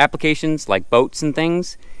applications, like boats and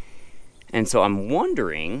things. And so I'm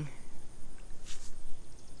wondering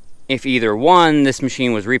if either one, this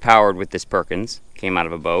machine was repowered with this Perkins, came out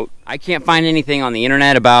of a boat. I can't find anything on the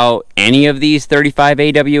internet about any of these 35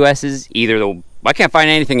 AWSs. I can't find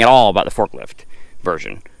anything at all about the forklift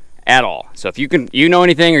version at all. So if you know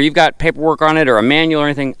anything or you've got paperwork on it or a manual or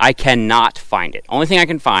anything, I cannot find it. Only thing I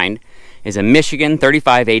can find is a Michigan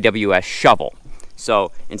 35 AWS shovel.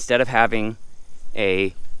 So instead of having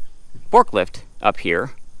a forklift up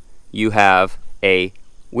here, you have a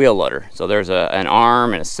wheel loader. So there's an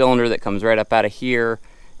arm and a cylinder that comes right up out of here,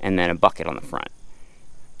 and then a bucket on the front.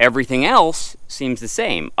 Everything else seems the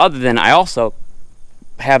same, other than I also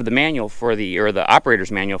have the manual for the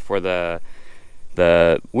operator's manual for the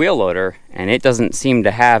wheel loader, and it doesn't seem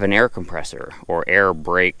to have an air compressor or air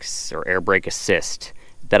brakes or air brake assist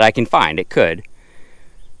that I can find. It could.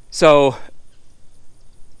 So,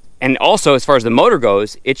 and also as far as the motor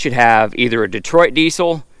goes, it should have either a Detroit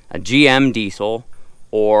diesel, a GM diesel,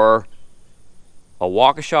 or a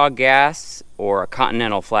Waukesha gas or a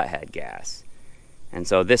Continental flathead gas. And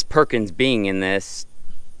so this Perkins being in this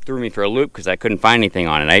threw me for a loop because I couldn't find anything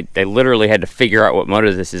on it. I literally had to figure out what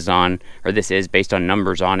motor this is on, or this is based on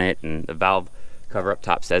numbers on it, and the valve cover up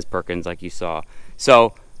top says Perkins like you saw.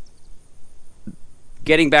 So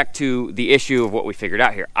getting back to the issue of what we figured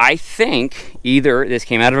out here, I think either this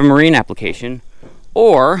came out of a marine application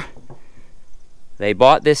or they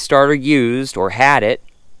bought this starter used or had it,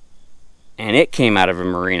 and it came out of a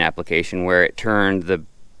marine application where it turned the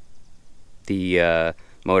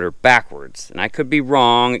motor backwards. And I could be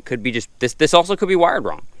wrong. It could be just this also could be wired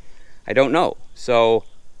wrong. I don't know. So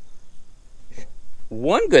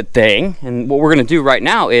one good thing, and what we're going to do right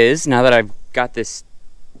now is, now that I've got this,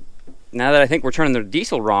 now that I think we're turning the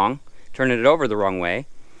diesel wrong, turning it over the wrong way,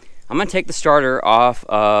 I'm going to take the starter off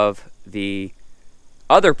of the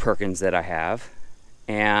other Perkins that I have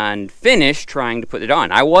and finish trying to put it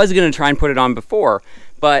on. I was going to try and put it on before,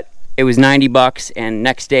 but it was $90 and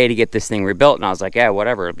next day to get this thing rebuilt, and I was like, yeah,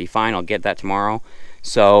 whatever, it'll be fine, I'll get that tomorrow.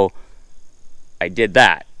 So I did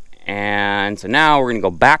that. And so now we're going to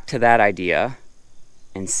go back to that idea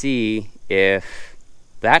and see if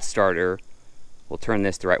that starter will turn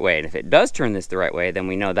this the right way. And if it does turn this the right way, then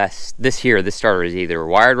we know this starter is either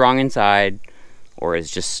wired wrong inside or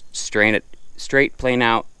is just straight plain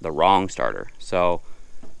out the wrong starter. So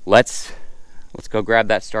let's go grab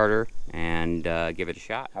that starter and give it a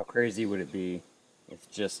shot. How crazy would it be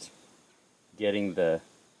if just getting the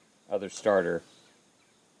other starter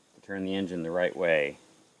to turn the engine the right way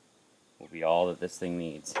will be all that this thing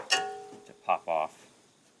needs to pop off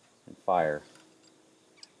and fire.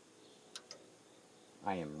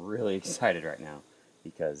 I am really excited right now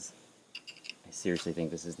because I seriously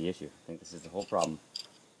think this is the issue. I think this is the whole problem.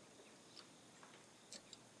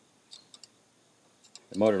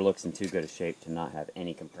 The motor looks in too good a shape to not have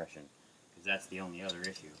any compression, because that's the only other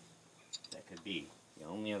issue that could be. The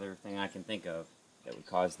only other thing I can think of that would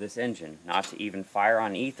cause this engine not to even fire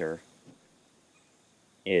on ether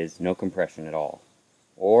is no compression at all.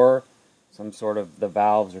 Or some sort of the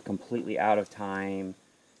valves are completely out of time.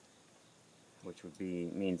 which would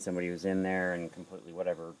mean somebody was in there and completely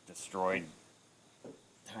whatever destroyed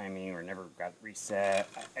timing or never got reset.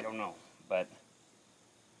 I don't know, but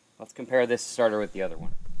let's compare this starter with the other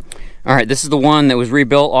one. All right, this is the one that was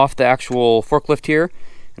rebuilt off the actual forklift here,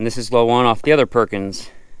 and this is the one off the other Perkins.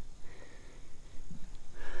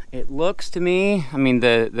 It looks to me, I mean,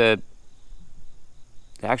 the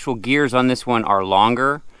actual gears on this one are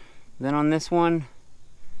longer than on this one,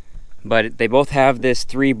 but they both have this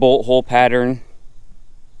 3-bolt hole pattern.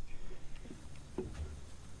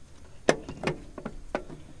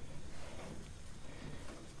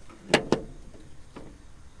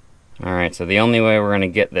 Alright, so the only way we're going to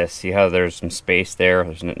get this, see how there's some space there,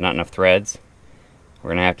 there's not enough threads? We're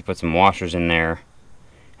going to have to put some washers in there,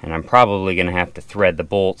 and I'm probably going to have to thread the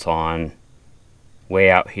bolts on way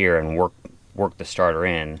out here and work the starter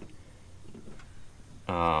in.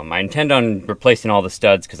 I intend on replacing all the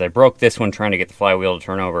studs because I broke this one trying to get the flywheel to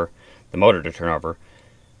turn over, the motor to turn over,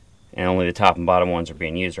 and only the top and bottom ones are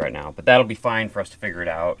being used right now. But that'll be fine for us to figure it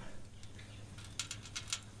out.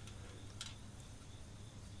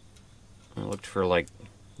 I looked for, like,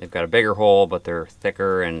 they've got a bigger hole, but they're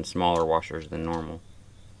thicker and smaller washers than normal.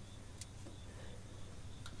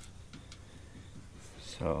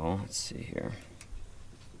 So, let's see here.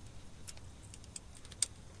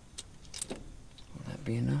 Will that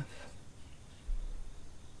be enough?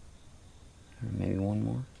 Or maybe one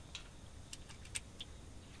more?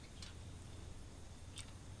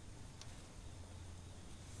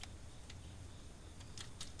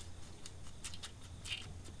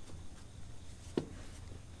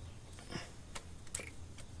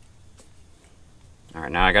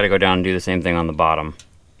 Alright, now I gotta go down and do the same thing on the bottom.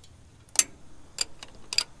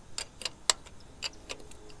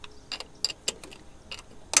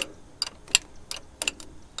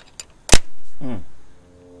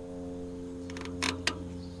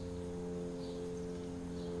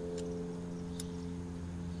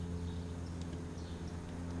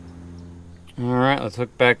 Alright, let's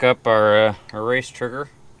hook back up our race trigger.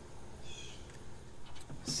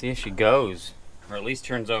 See if she goes, or at least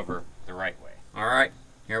turns over the right way. Alright,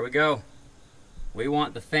 here we go. We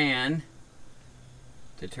want the fan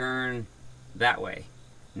to turn that way,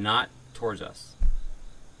 not towards us.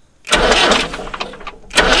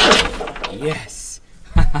 Yes!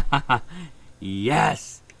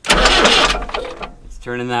 Yes! It's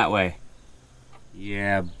turning that way.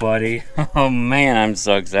 Yeah, buddy. Oh man, I'm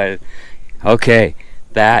so excited. Okay,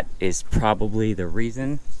 that is probably the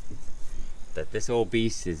reason that this old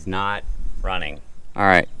beast is not running.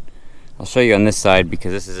 Alright, I'll show you on this side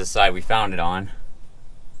because this is the side we found it on.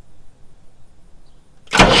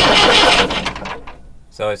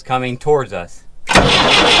 So it's coming towards us.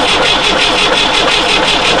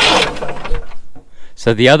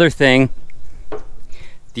 So the other thing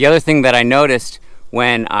that I noticed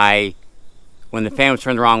when the fan was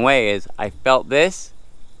turned the wrong way is I felt this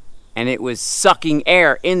and it was sucking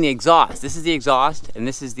air in the exhaust. This is the exhaust and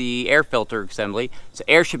this is the air filter assembly. So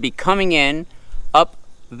air should be coming in up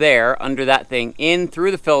there under that thing, in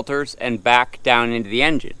through the filters and back down into the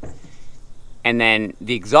engine. And then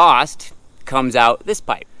the exhaust comes out this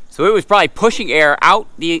pipe. So it was probably pushing air out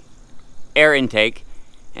the air intake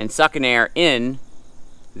and sucking air in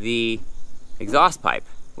the exhaust pipe,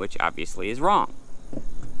 which obviously is wrong.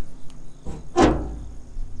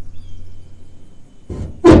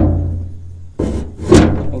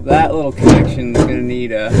 Well, that little connection is going to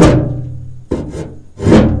need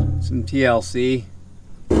some TLC.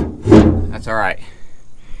 That's all right.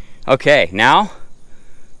 Okay, now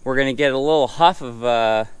we're going to get a little huff of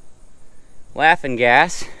laughing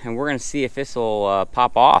gas, and we're going to see if this will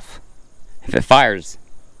pop off. If it fires.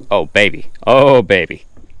 Oh, baby. Oh, baby.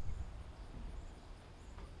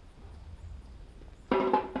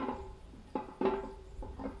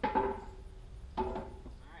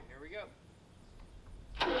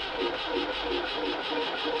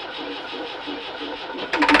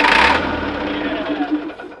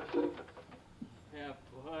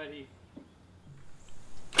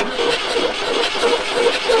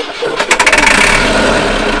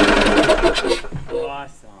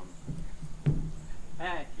 Awesome.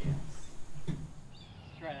 Heck yes.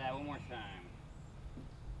 Let's try that one more time.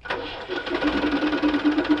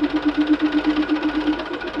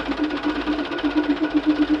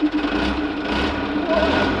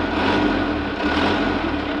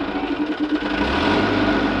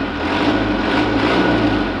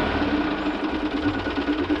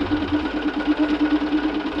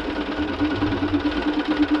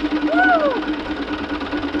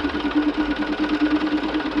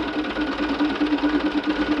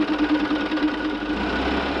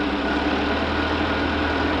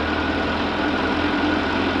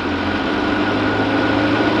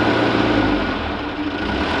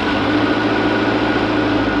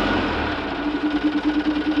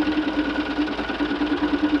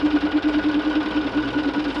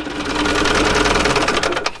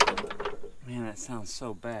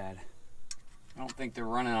 think they're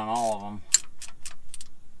running on all of them.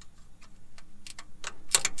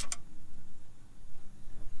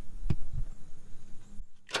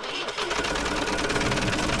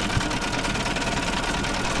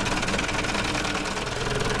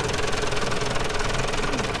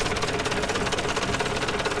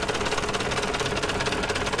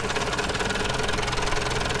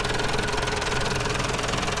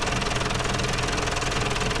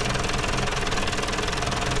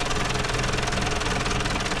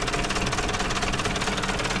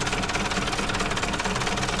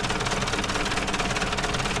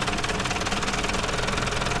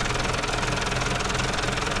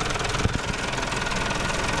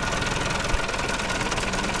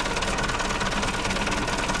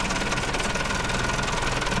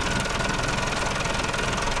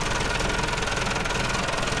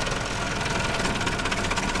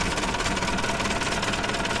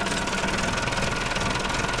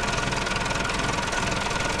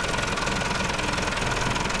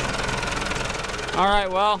 All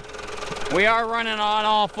right, well, we are running on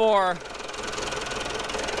all four.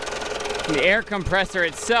 The air compressor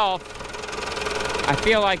itself, I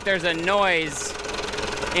feel like there's a noise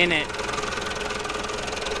in it.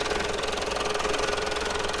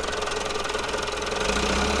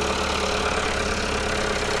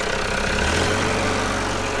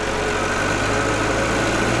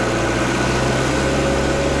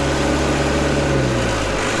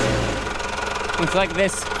 Looks like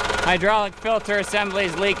this hydraulic filter assembly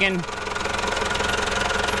is leaking.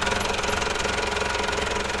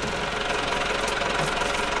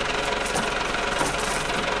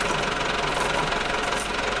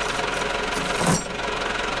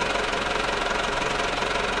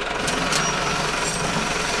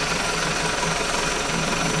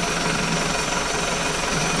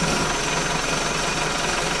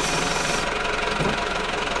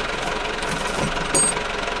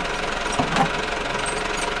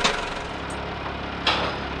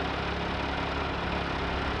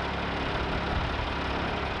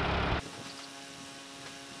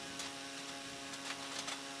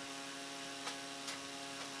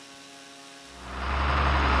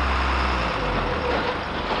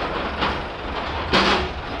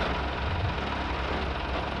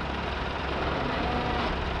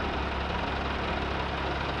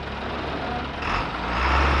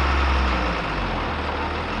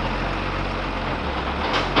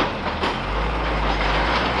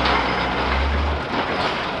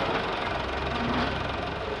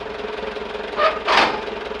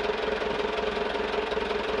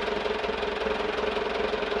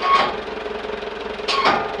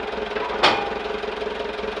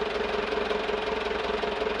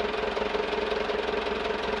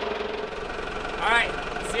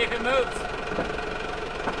 See if it moves.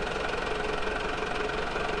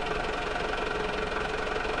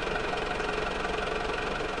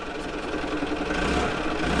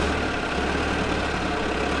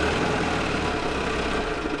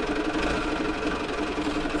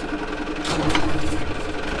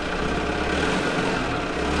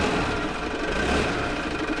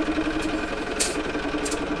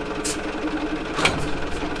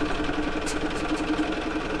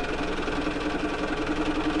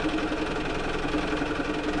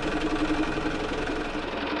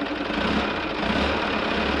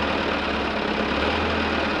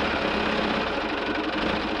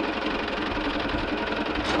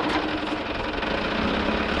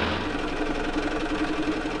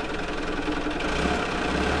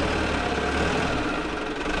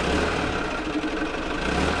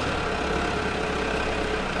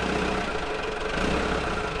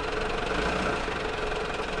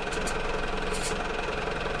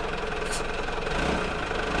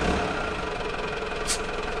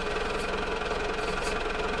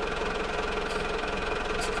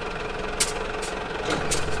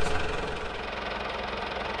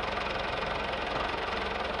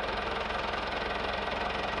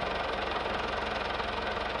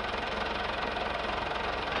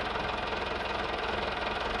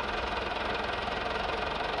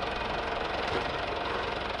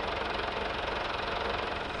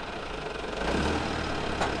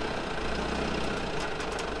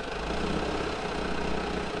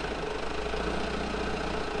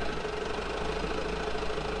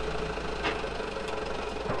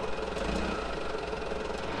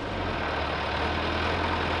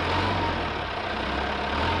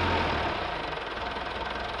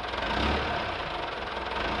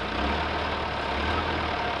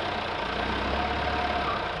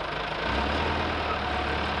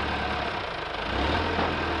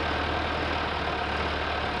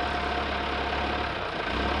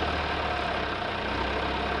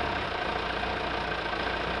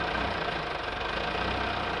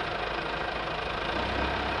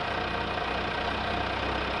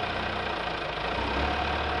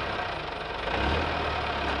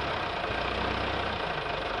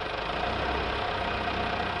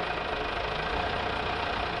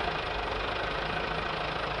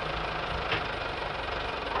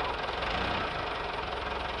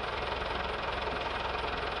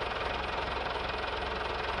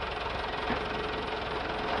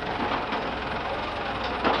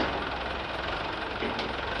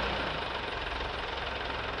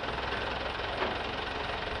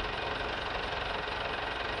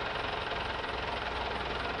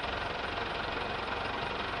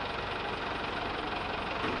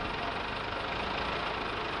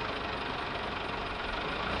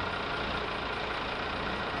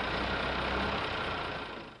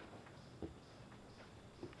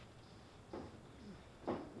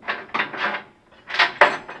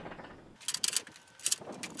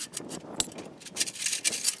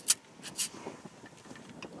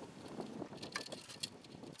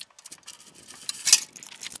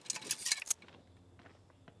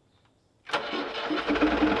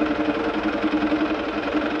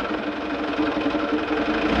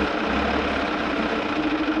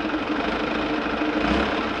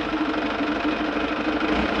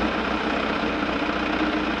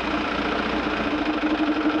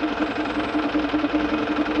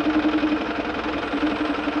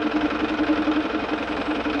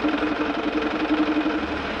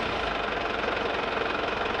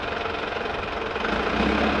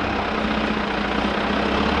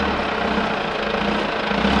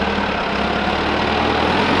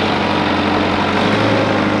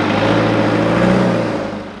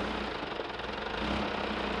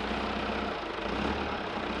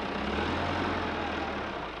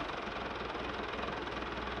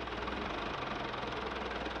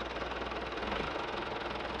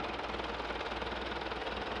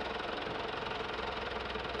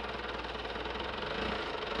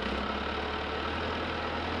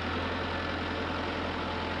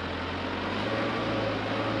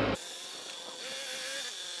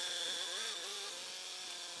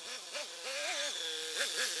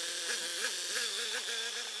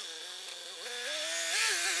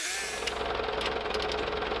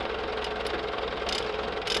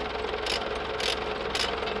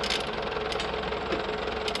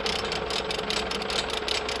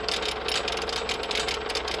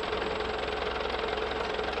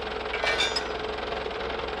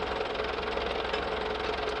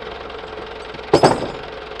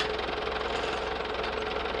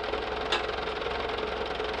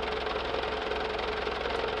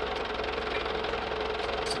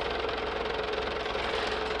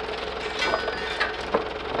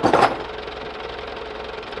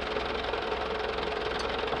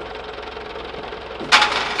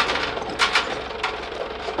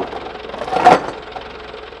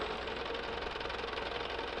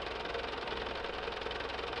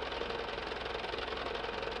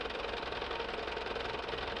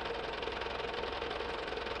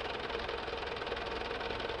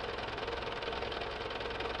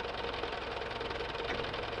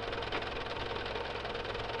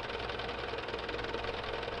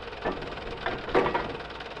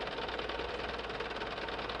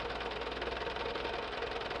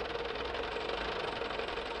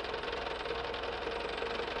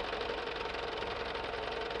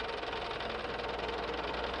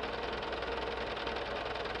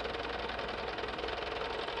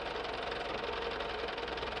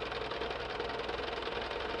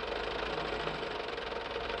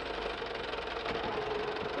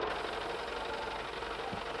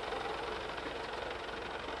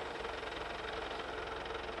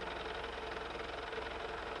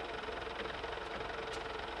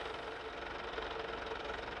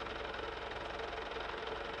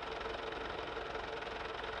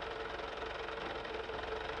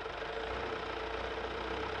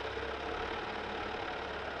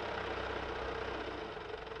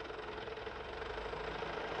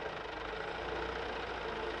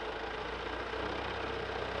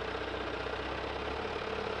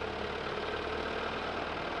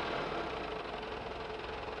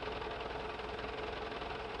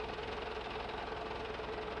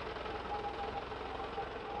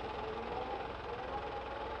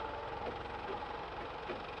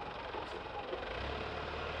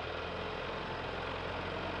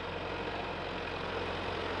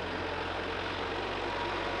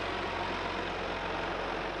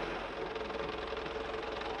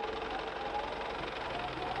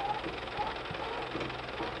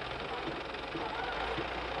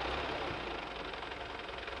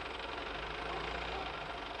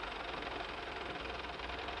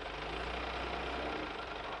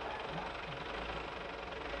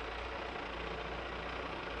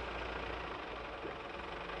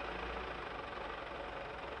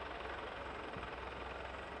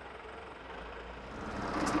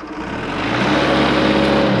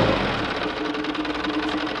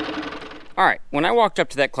 Alright, when I walked up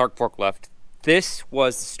to that Clark forklift, this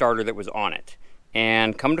was the starter that was on it.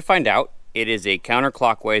 And come to find out, it is a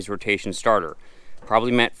counterclockwise rotation starter.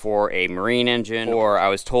 Probably meant for a marine engine, or I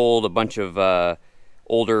was told a bunch of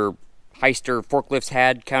older Heister forklifts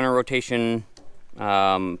had counter rotation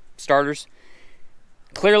starters.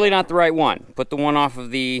 Clearly not the right one. Put the one off of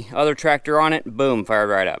the other tractor on it, boom, fired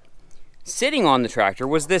right up. Sitting on the tractor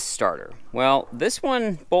was this starter. Well, this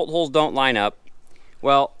one, bolt holes don't line up.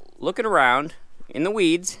 Well, looking around in the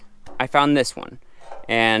weeds, I found this one.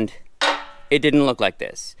 And it didn't look like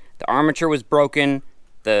this. The armature was broken,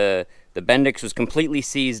 the Bendix was completely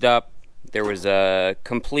seized up, there was a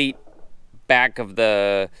complete back of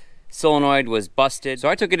the solenoid was busted. So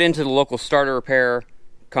I took it into the local starter repair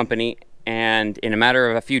company, and in a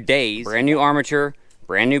matter of a few days, brand new armature,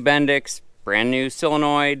 brand new Bendix, brand new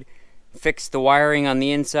solenoid, fixed the wiring on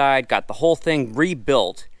the inside, got the whole thing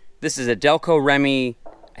rebuilt. This is a Delco Remy,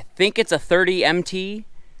 I think it's a 30 MT.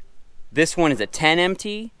 This one is a 10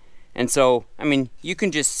 MT. And so, I mean, you can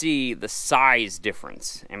just see the size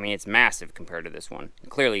difference. I mean, it's massive compared to this one.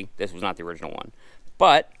 Clearly, this was not the original one.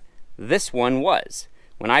 But this one was.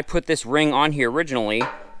 When I put this ring on here originally,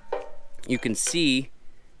 you can see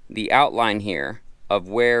the outline here of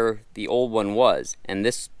where the old one was. And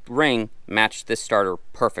this ring matched this starter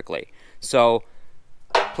perfectly. So,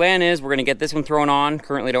 plan is we're going to get this one thrown on.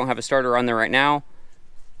 Currently don't have a starter on there right now.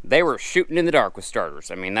 They were shooting in the dark with starters.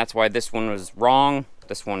 I mean, that's why this one was wrong.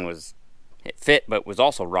 This one was, it fit, but was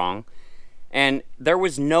also wrong. And there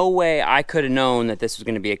was no way I could have known that this was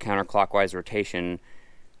going to be a counterclockwise rotation.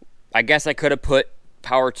 I guess I could have put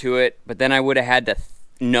power to it, but then I would have had to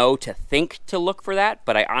know to think to look for that,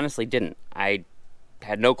 but I honestly didn't. I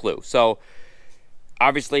had no clue. So,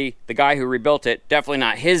 obviously, the guy who rebuilt it, definitely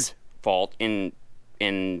not his fault in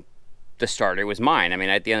the starter. It was mine. I mean,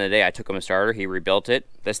 at the end of the day, I took him a starter, he rebuilt it.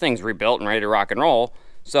 This thing's rebuilt and ready to rock and roll.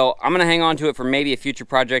 So I'm going to hang on to it for maybe a future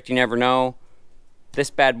project. You never know.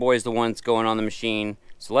 This bad boy is the one that's going on the machine.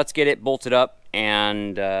 So let's get it bolted up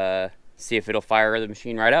and see if it'll fire the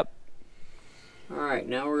machine right up. Alright,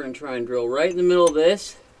 now we're going to try and drill right in the middle of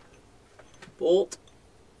this bolt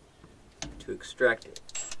to extract it.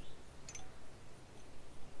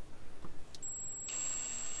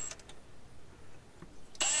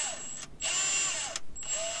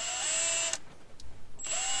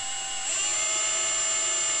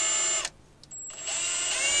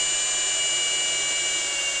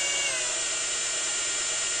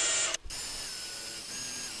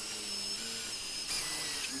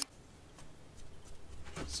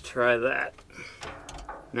 Try that.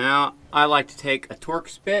 Now, I like to take a torque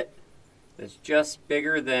spit that's just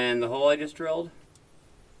bigger than the hole I just drilled.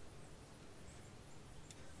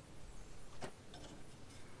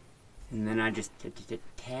 And then I just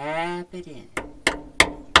tap it in. You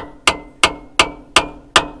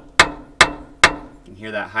can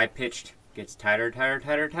hear that high pitched, gets tighter, tighter,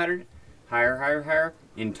 tighter, tighter, higher, higher, higher,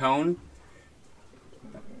 in tone.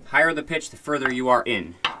 Higher the pitch, the further you are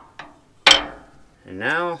in. And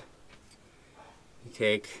now you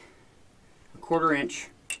take a 1/4 inch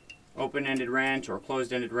open-ended wrench or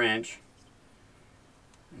closed-ended wrench.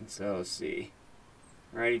 And so let's see,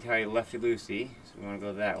 righty-tighty, lefty-loosey. So we want to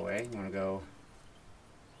go that way. We want to go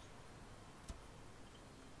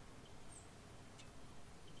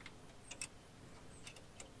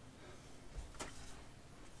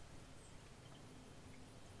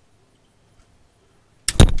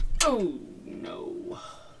oh no.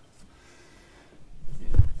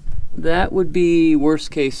 That would be worst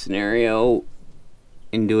case scenario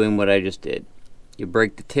in doing what I just did. You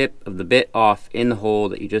break the tip of the bit off in the hole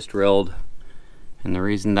that you just drilled. And the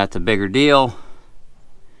reason that's a bigger deal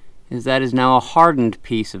is that is now a hardened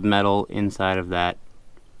piece of metal inside of that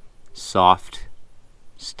soft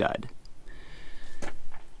stud.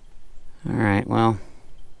 Alright, well,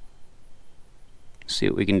 see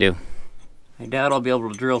what we can do. I doubt I'll be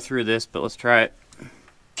able to drill through this, but let's try it.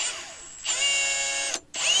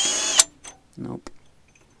 Nope.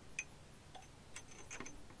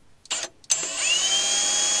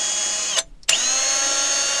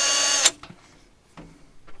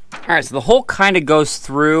 Alright, so the hole kind of goes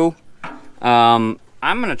through. I'm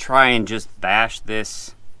going to try and just bash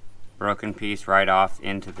this broken piece right off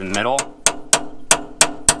into the middle.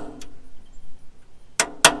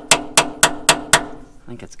 I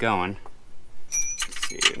think it's going. Let's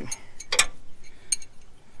see.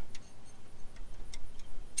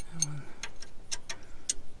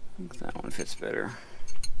 I think that one fits better.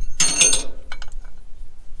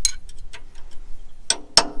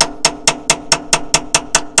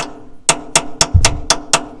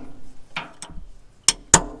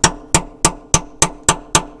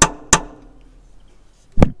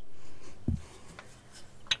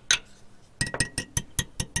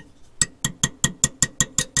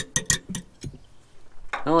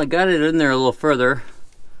 I got it in there a little further.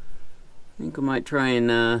 I think I might try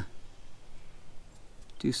and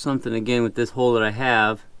do something again with this hole that I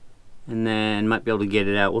have, and then might be able to get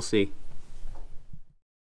it out. We'll see.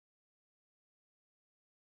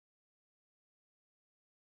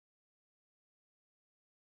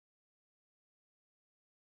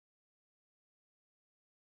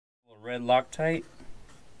 Red Loctite.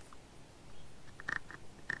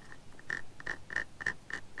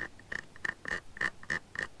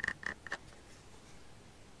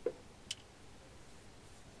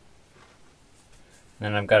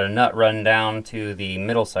 Then I've got a nut run down to the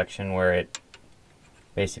middle section where it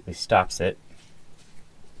basically stops it.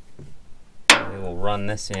 We will run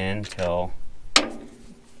this in until it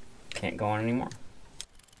can't go on anymore.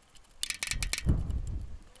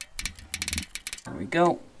 There we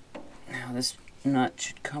go. Now this nut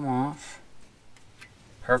should come off.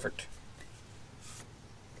 Perfect.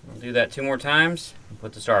 We'll do that 2 more times and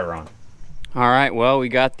put the starter on. Alright, well, we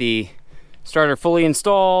got the starter fully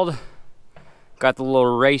installed. Got the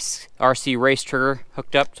little RC race trigger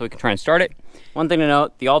hooked up so we can try and start it. One thing to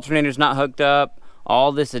note, the alternator's not hooked up.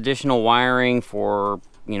 All this additional wiring for,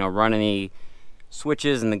 you know, running the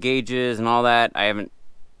switches and the gauges and all that, I haven't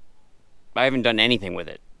done anything with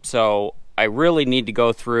it. So I really need to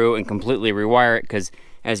go through and completely rewire it, because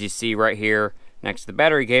as you see right here next to the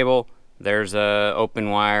battery cable, there's a open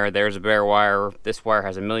wire, there's a bare wire, this wire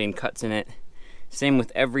has a million cuts in it. Same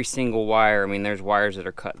with every single wire. I mean, there's wires that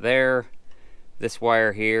are cut there. This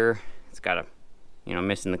wire here, it's got a, you know,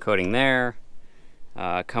 missing the coating there.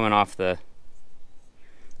 Coming off the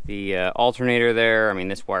alternator there, I mean,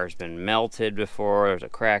 this wire's been melted before, there's a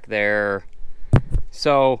crack there.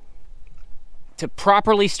 So to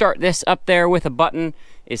properly start this up there with a button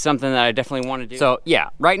is something that I definitely want to do. So yeah,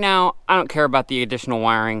 right now I don't care about the additional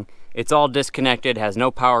wiring. It's all disconnected, has no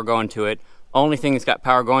power going to it. Only thing that's got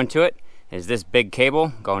power going to it is this big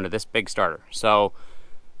cable going to this big starter. So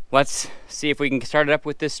let's see if we can start it up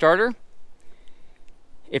with this starter.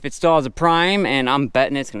 If it still has a prime, and I'm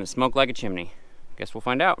betting it's gonna smoke like a chimney. Guess we'll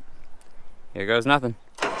find out. Here goes nothing.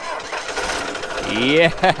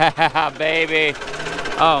 Yeah, baby.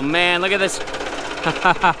 Oh man, look at this.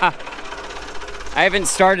 I haven't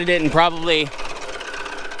started it in probably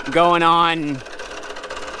going on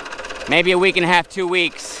maybe a week and a half, 2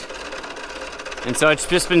 weeks. And so it's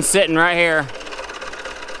just been sitting right here.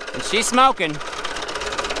 And she's smoking.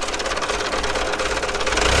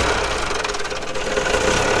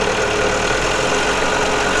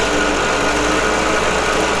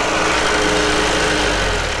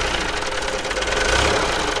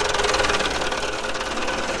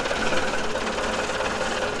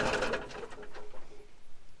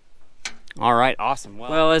 All right, awesome.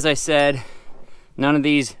 Well, as I said, none of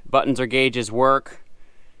these buttons or gauges work.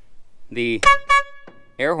 The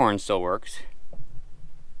air horn still works.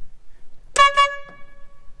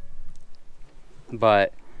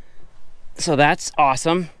 But, so that's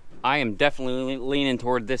awesome. I am definitely leaning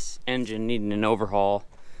toward this engine needing an overhaul.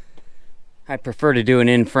 I prefer to do an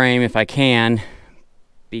in-frame if I can,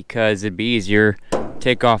 because it'd be easier.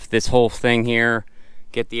 Take off this whole thing here,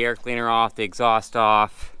 get the air cleaner off, the exhaust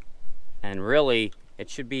off, and really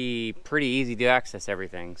it should be pretty easy to access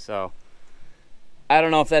everything. So I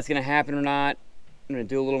don't know if that's gonna happen or not. I'm gonna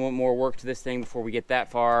do a little bit more work to this thing before we get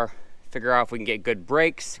that far, figure out if we can get good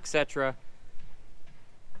brakes, etc.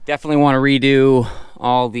 Definitely want to redo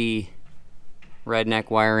all the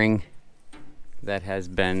redneck wiring that has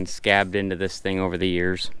been scabbed into this thing over the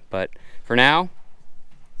years. But for now,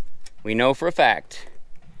 we know for a fact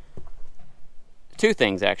 2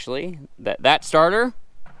 things actually, that starter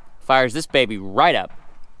fires this baby right up,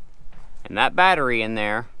 and that battery in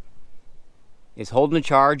there is holding the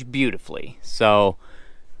charge beautifully. So,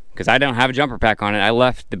 because I don't have a jumper pack on it, I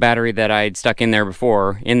left the battery that I'd stuck in there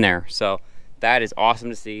before in there. So that is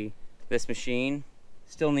awesome to see. This machine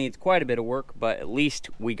still needs quite a bit of work, but at least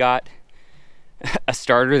we got a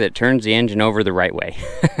starter that turns the engine over the right way.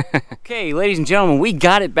 Okay, ladies and gentlemen, we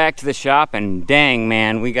got it back to the shop, and dang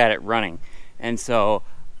man, we got it running. And so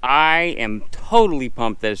I am totally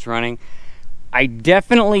pumped that it's running. I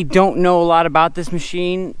definitely don't know a lot about this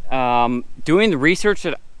machine. Doing the research,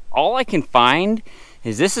 that all I can find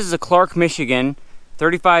is this is a Clark, Michigan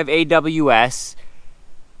 35 AWS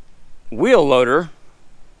Wheel Loader.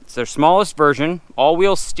 It's their smallest version,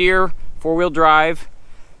 all-wheel steer, 4-wheel drive,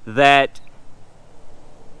 that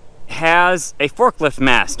has a forklift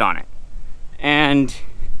mast on it. And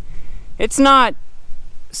it's not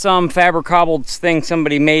some fabric-cobbled thing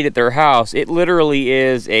somebody made at their house. It literally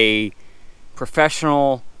is a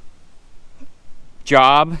professional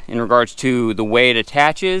job in regards to the way it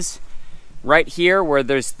attaches. right here where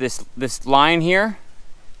there's this line here,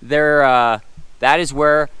 that is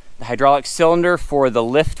where the hydraulic cylinder for the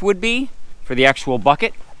lift would be, for the actual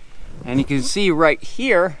bucket. And you can see right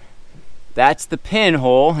here, that's the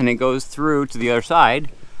pinhole, and it goes through to the other side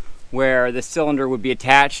where the cylinder would be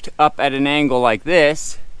attached up at an angle like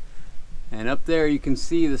this. And up there you can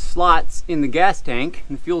see the slots in the gas tank,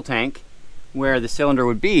 in the fuel tank, where the cylinder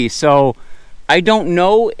would be. So I don't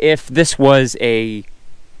know if this was a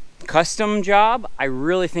custom job. I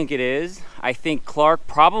really think it is. I think Clark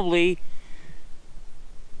probably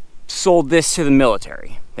sold this to the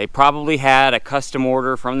military. They probably had a custom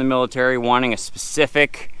order from the military wanting a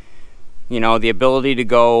specific, you know, the ability to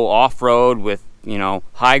go off-road with, you know,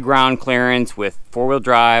 high ground clearance with four-wheel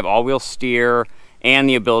drive, all-wheel steer, and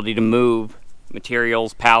the ability to move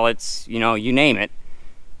materials, pallets, you know, you name it,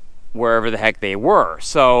 wherever the heck they were.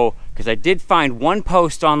 So, because I did find one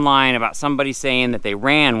post online about somebody saying that they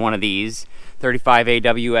ran one of these 35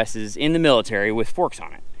 AWSs in the military with forks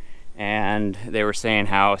on it. And they were saying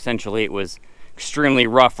how essentially it was extremely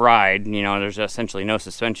rough ride. You know, there's essentially no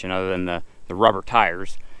suspension other than the rubber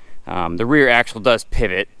tires. The rear axle does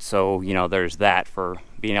pivot, so, you know, there's that for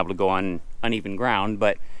being able to go on uneven ground.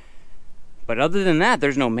 But other than that,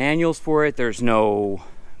 there's no manuals for it. There's no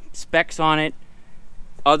specs on it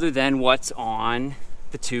other than what's on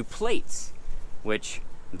the two plates, which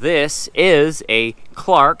this is a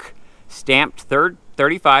Clark stamped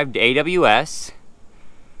 35 AWS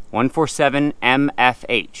 147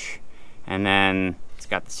 MFH. And then it's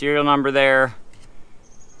got the serial number there,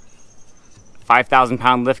 5,000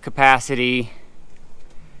 pound lift capacity.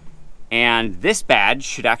 And this badge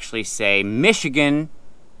should actually say Michigan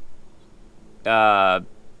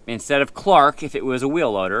instead of Clark if it was a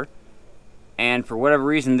wheel loader. And for whatever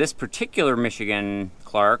reason, this particular Michigan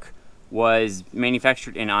Clark was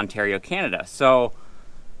manufactured in Ontario, Canada. So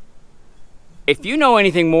if you know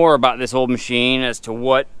anything more about this old machine as to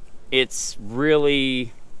what its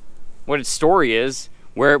story is,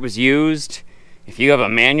 where it was used, if you have a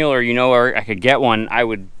manual or you know where I could get one, I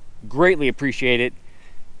would greatly appreciate it.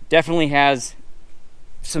 Definitely has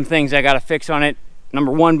some things I gotta fix on it.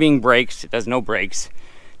 Number one being brakes. It does no brakes.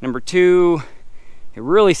 Number two, it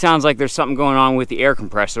really sounds like there's something going on with the air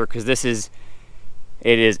compressor, because it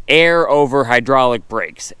is air over hydraulic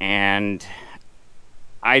brakes, and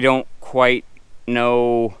I don't quite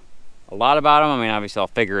know a lot about them. I mean, obviously I'll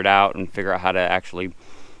figure it out and figure out how to actually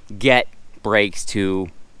get brakes to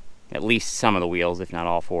at least some of the wheels, if not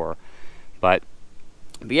all four. But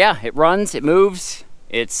yeah, it runs, it moves,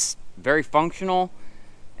 it's very functional,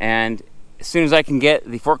 and as soon as I can get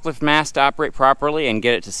the forklift mast to operate properly and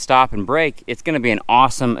get it to stop and brake, it's going to be an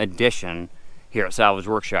awesome addition here at Salvage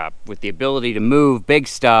Workshop, with the ability to move big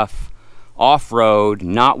stuff off-road,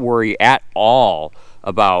 not worry at all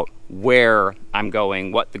about where I'm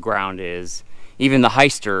going, what the ground is. Even the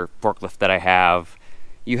Heister forklift that I have,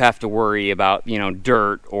 you have to worry about, you know,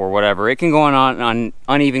 dirt or whatever. It can go on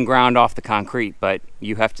uneven ground off the concrete, but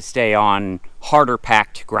you have to stay on harder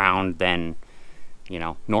packed ground than, you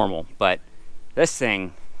know, normal. But this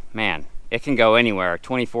thing, man, it can go anywhere.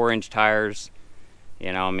 24-inch tires,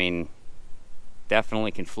 you know, I mean,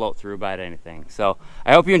 definitely can float through about anything. So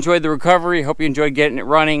I hope you enjoyed the recovery. Hope you enjoyed getting it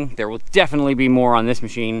running. There will definitely be more on this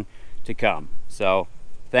machine to come. So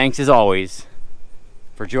thanks as always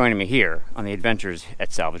for joining me here on the adventures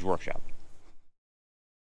at Salvage Workshop.